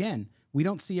 Again, we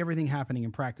don't see everything happening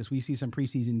in practice. We see some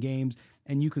preseason games,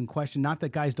 and you can question, not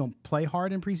that guys don't play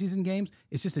hard in preseason games.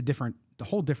 It's just a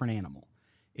whole different animal.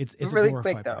 It's really a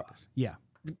glorified practice. Yeah.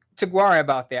 To Guara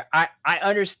about that, I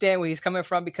understand where he's coming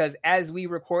from, because as we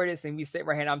record this and we sit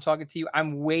right here and I'm talking to you,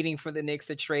 I'm waiting for the Knicks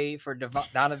to trade for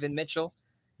Donovan Mitchell.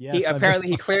 Yes, he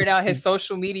apparently cleared out his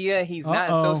social media. He's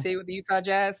not associated with the Utah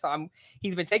Jazz. So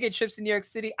he's been taking trips to New York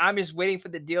City. I'm just waiting for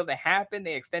the deal to happen.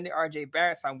 They extended RJ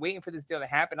Barrett, so I'm waiting for this deal to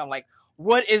happen. I'm like,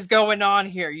 what is going on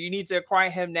here? You need to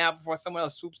acquire him now before someone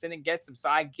else swoops in and gets him. So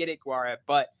I get it, Guaret,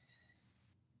 but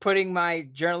putting my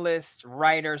journalist,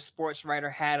 writer, sports writer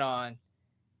hat on,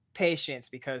 patience,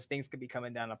 because things could be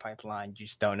coming down the pipeline. You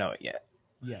just don't know it yet.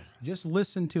 Yes. Just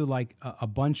listen to like a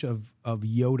bunch of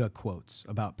Yoda quotes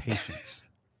about patience.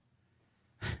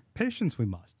 Patience we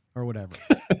must, or whatever.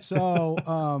 So,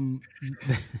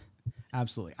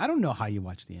 absolutely. I don't know how you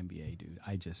watch the NBA, dude.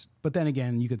 But then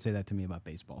again, you could say that to me about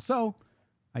baseball. So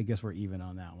I guess we're even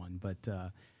on that one.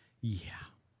 But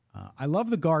I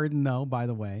love the Garden, though, by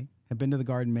the way. I've been to the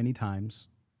Garden many times.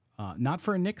 Not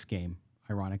for a Knicks game,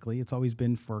 ironically. It's always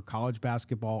been for college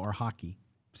basketball or hockey.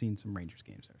 I've seen some Rangers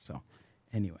games there. So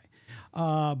anyway.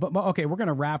 But okay, we're going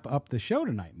to wrap up the show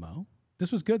tonight, Mo.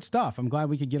 This was good stuff. I'm glad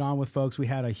we could get on with folks. We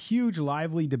had a huge,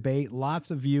 lively debate, lots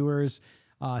of viewers.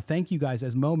 Thank you guys.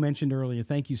 As Mo mentioned earlier,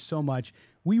 thank you so much.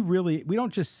 We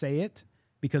don't just say it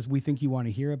because we think you want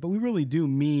to hear it, but we really do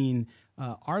mean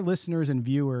our listeners and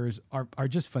viewers are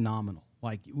just phenomenal.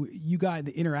 Like you guys,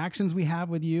 the interactions we have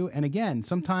with you. And again,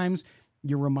 sometimes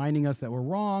you're reminding us that we're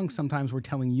wrong. Sometimes we're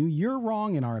telling you you're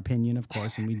wrong in our opinion, of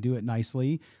course, and we do it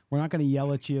nicely. We're not going to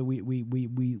yell at you.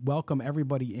 We welcome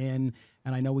everybody in,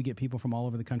 and I know we get people from all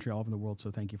over the country, all over the world,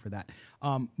 so thank you for that.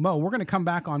 Mo, we're going to come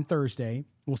back on Thursday.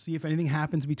 We'll see if anything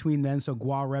happens between then, so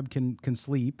Guareb can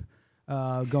sleep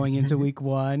going into week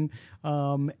one,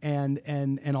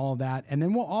 and all of that. And then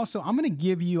I'm going to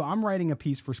give you, I'm writing a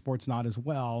piece for Sportsnaut as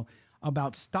well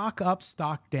about stock up,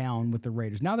 stock down with the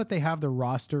Raiders. Now that they have their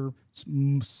roster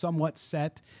somewhat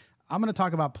set, I'm going to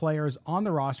talk about players on the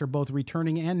roster, both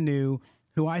returning and new,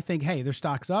 who I think, hey, their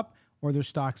stock's up or their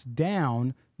stock's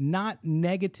down, not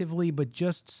negatively, but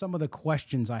just some of the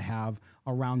questions I have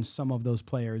around some of those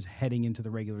players heading into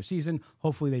the regular season.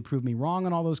 Hopefully they prove me wrong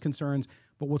on all those concerns,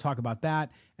 but we'll talk about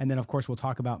that. And then, of course, we'll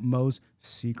talk about Mo's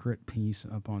secret piece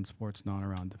up on Sportsnaut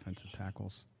around defensive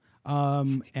tackles.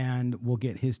 And we'll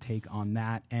get his take on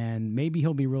that. And maybe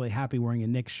he'll be really happy wearing a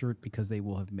Knicks shirt because they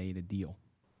will have made a deal.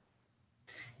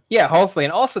 Yeah, hopefully.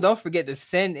 And also don't forget to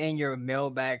send in your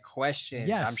mailbag questions.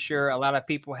 Yes. I'm sure a lot of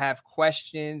people have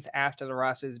questions after the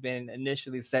roster has been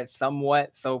initially set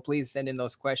somewhat. So please send in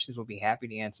those questions. We'll be happy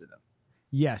to answer them.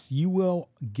 Yes, you will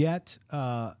get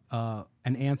an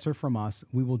answer from us.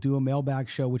 We will do a mailbag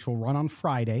show, which will run on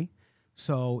Friday.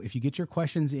 So if you get your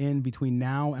questions in between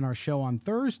now and our show on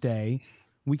Thursday,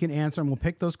 we can answer them. We'll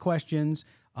pick those questions,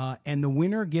 and the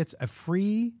winner gets a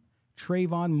free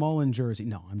Trayvon Mullen jersey.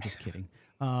 No, I'm just kidding.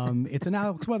 It's an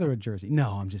Alex Weatherwood jersey.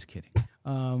 No, I'm just kidding.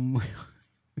 Mo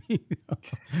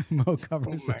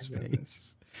covers his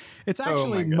face. It's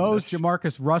actually Mo's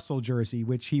Jamarcus Russell jersey,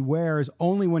 which he wears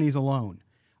only when he's alone.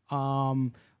 That's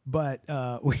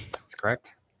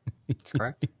correct. That's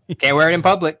correct. Can't wear it in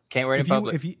public.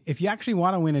 If you actually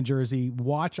want to win a jersey,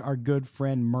 watch our good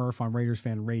friend Murph on Raiders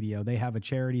Fan Radio. They have a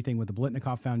charity thing with the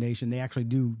Blitnikoff Foundation. They actually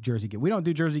do jersey giveaways. We don't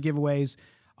do jersey giveaways.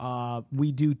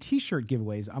 We do T-shirt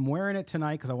giveaways. I'm wearing it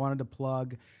tonight because I wanted to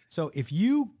plug. So if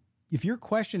your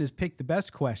question is pick the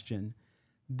best question,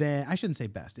 then I shouldn't say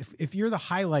best. If you're the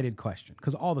highlighted question,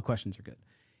 because all the questions are good.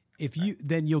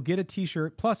 Then you'll get a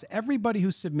T-shirt. Plus, everybody who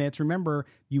submits, remember,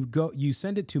 you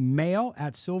send it to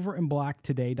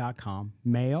mail@silverandblacktoday.com.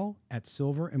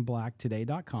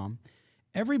 Mail@silverandblacktoday.com.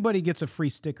 Everybody gets a free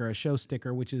sticker, a show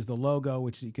sticker, which is the logo,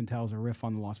 which you can tell is a riff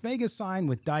on the Las Vegas sign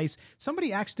with dice.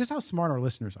 Somebody actually, this is how smart our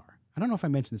listeners are. I don't know if I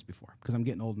mentioned this before because I'm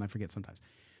getting old and I forget sometimes.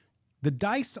 The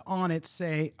dice on it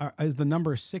is the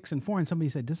number 6 and 4, and somebody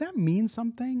said, "Does that mean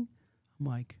something?" I'm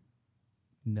like,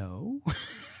 no.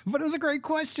 But it was a great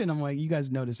question. I'm like, you guys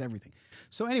notice everything.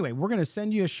 So anyway, we're going to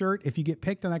send you a shirt. If you get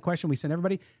picked on that question, we send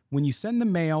everybody. When you send the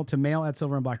mail to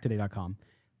mail@silverandblacktoday.com,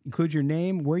 include your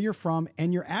name, where you're from,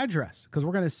 and your address, because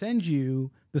we're going to send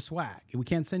you the swag. We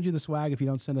can't send you the swag if you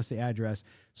don't send us the address.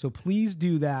 So please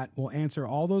do that. We'll answer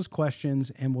all those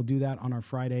questions, and we'll do that on our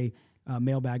Friday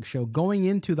mailbag show going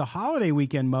into the holiday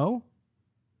weekend, Mo.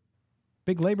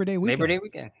 Big Labor Day weekend. Labor Day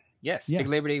weekend. Yes, big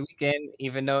Labor Day weekend,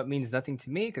 even though it means nothing to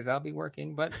me because I'll be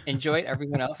working, but enjoy it,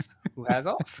 everyone else who has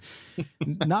off.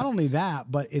 Not only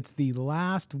that, but it's the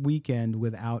last weekend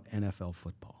without NFL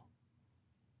football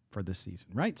for this season,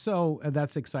 right? So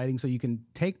that's exciting. So you can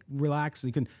relax,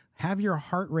 you can have your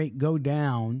heart rate go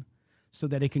down so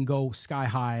that it can go sky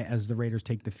high as the Raiders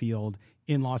take the field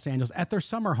in Los Angeles at their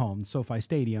summer home, SoFi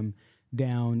Stadium,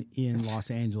 down in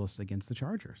Los Angeles against the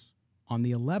Chargers on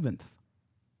the 11th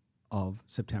of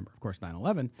September, of course,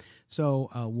 9/11. So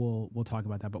we'll talk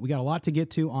about that. But we got a lot to get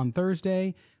to on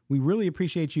Thursday. We really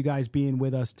appreciate you guys being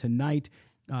with us tonight.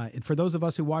 For those of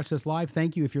us who watched us live,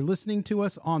 thank you. If you're listening to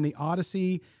us on the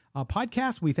Odyssey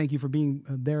podcast, we thank you for being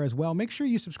there as well. Make sure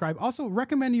you subscribe. Also,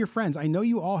 recommend to your friends. I know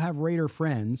you all have Raider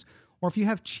friends, or if you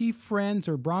have Chief friends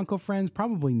or Bronco friends,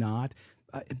 probably not.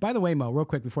 By the way, Mo, real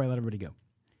quick before I let everybody go,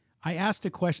 I asked a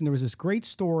question. There was this great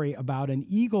story about an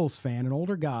Eagles fan, an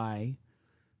older guy,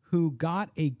 who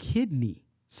got a kidney.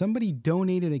 Somebody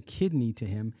donated a kidney to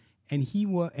him, and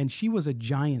she was a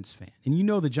Giants fan. And you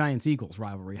know the Giants-Eagles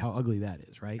rivalry, how ugly that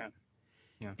is, right?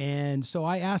 Yeah. And so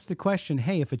I asked the question,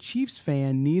 hey, if a Chiefs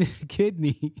fan needed a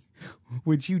kidney,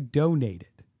 would you donate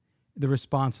it? The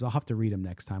responses, I'll have to read them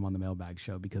next time on the Mailbag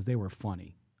Show because they were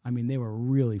funny. I mean, they were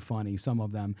really funny, some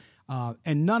of them.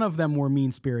 And none of them were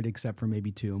mean-spirited except for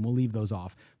maybe two, and we'll leave those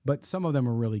off. But some of them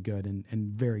are really good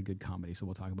and very good comedy, so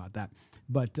we'll talk about that.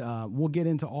 But we'll get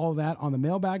into all of that on the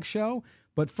Mailbag Show.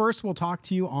 But first, we'll talk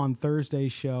to you on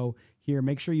Thursday's show here.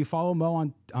 Make sure you follow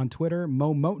Mo on Twitter,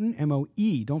 Mo Moton,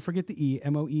 M-O-E. Don't forget the E,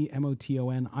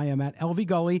 M-O-E-M-O-T-O-N. I am at LV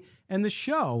Gully, and the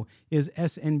show is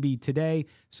SNB Today.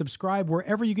 Subscribe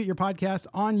wherever you get your podcasts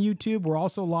on YouTube. We're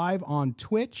also live on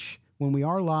Twitch when we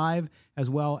are live, as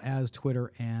well as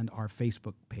Twitter and our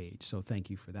Facebook page. So thank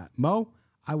you for that. Mo,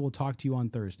 I will talk to you on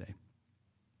Thursday.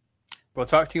 We'll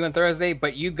talk to you on Thursday,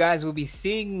 but you guys will be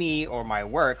seeing me or my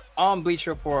work on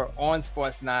Bleacher Report, on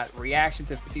Sportsnet, reaction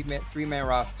to 53-man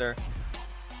roster,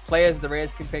 players the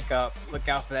Raiders can pick up. Look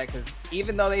out for that, because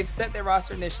even though they've set their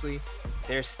roster initially,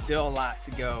 there's still a lot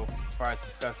to go as far as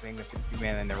discussing the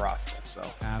 53-man in their roster. So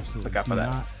absolutely, look out for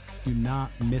that. Do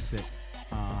not miss it.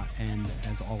 And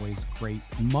as always, great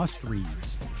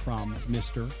must-reads from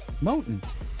Mr. Moton.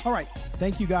 All right.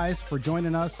 Thank you guys for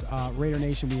joining us. Raider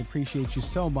Nation, we appreciate you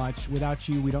so much. Without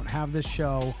you, we don't have this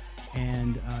show.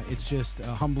 And it's just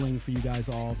humbling for you guys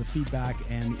all, the feedback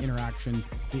and the interaction.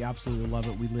 We absolutely love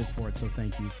it. We live for it. So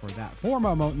thank you for that. For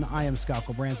Mo Moton, I am Scott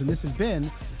Gilbrands, and this has been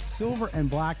Silver and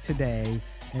Black Today,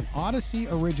 an Odyssey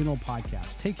original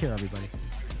podcast. Take care, everybody.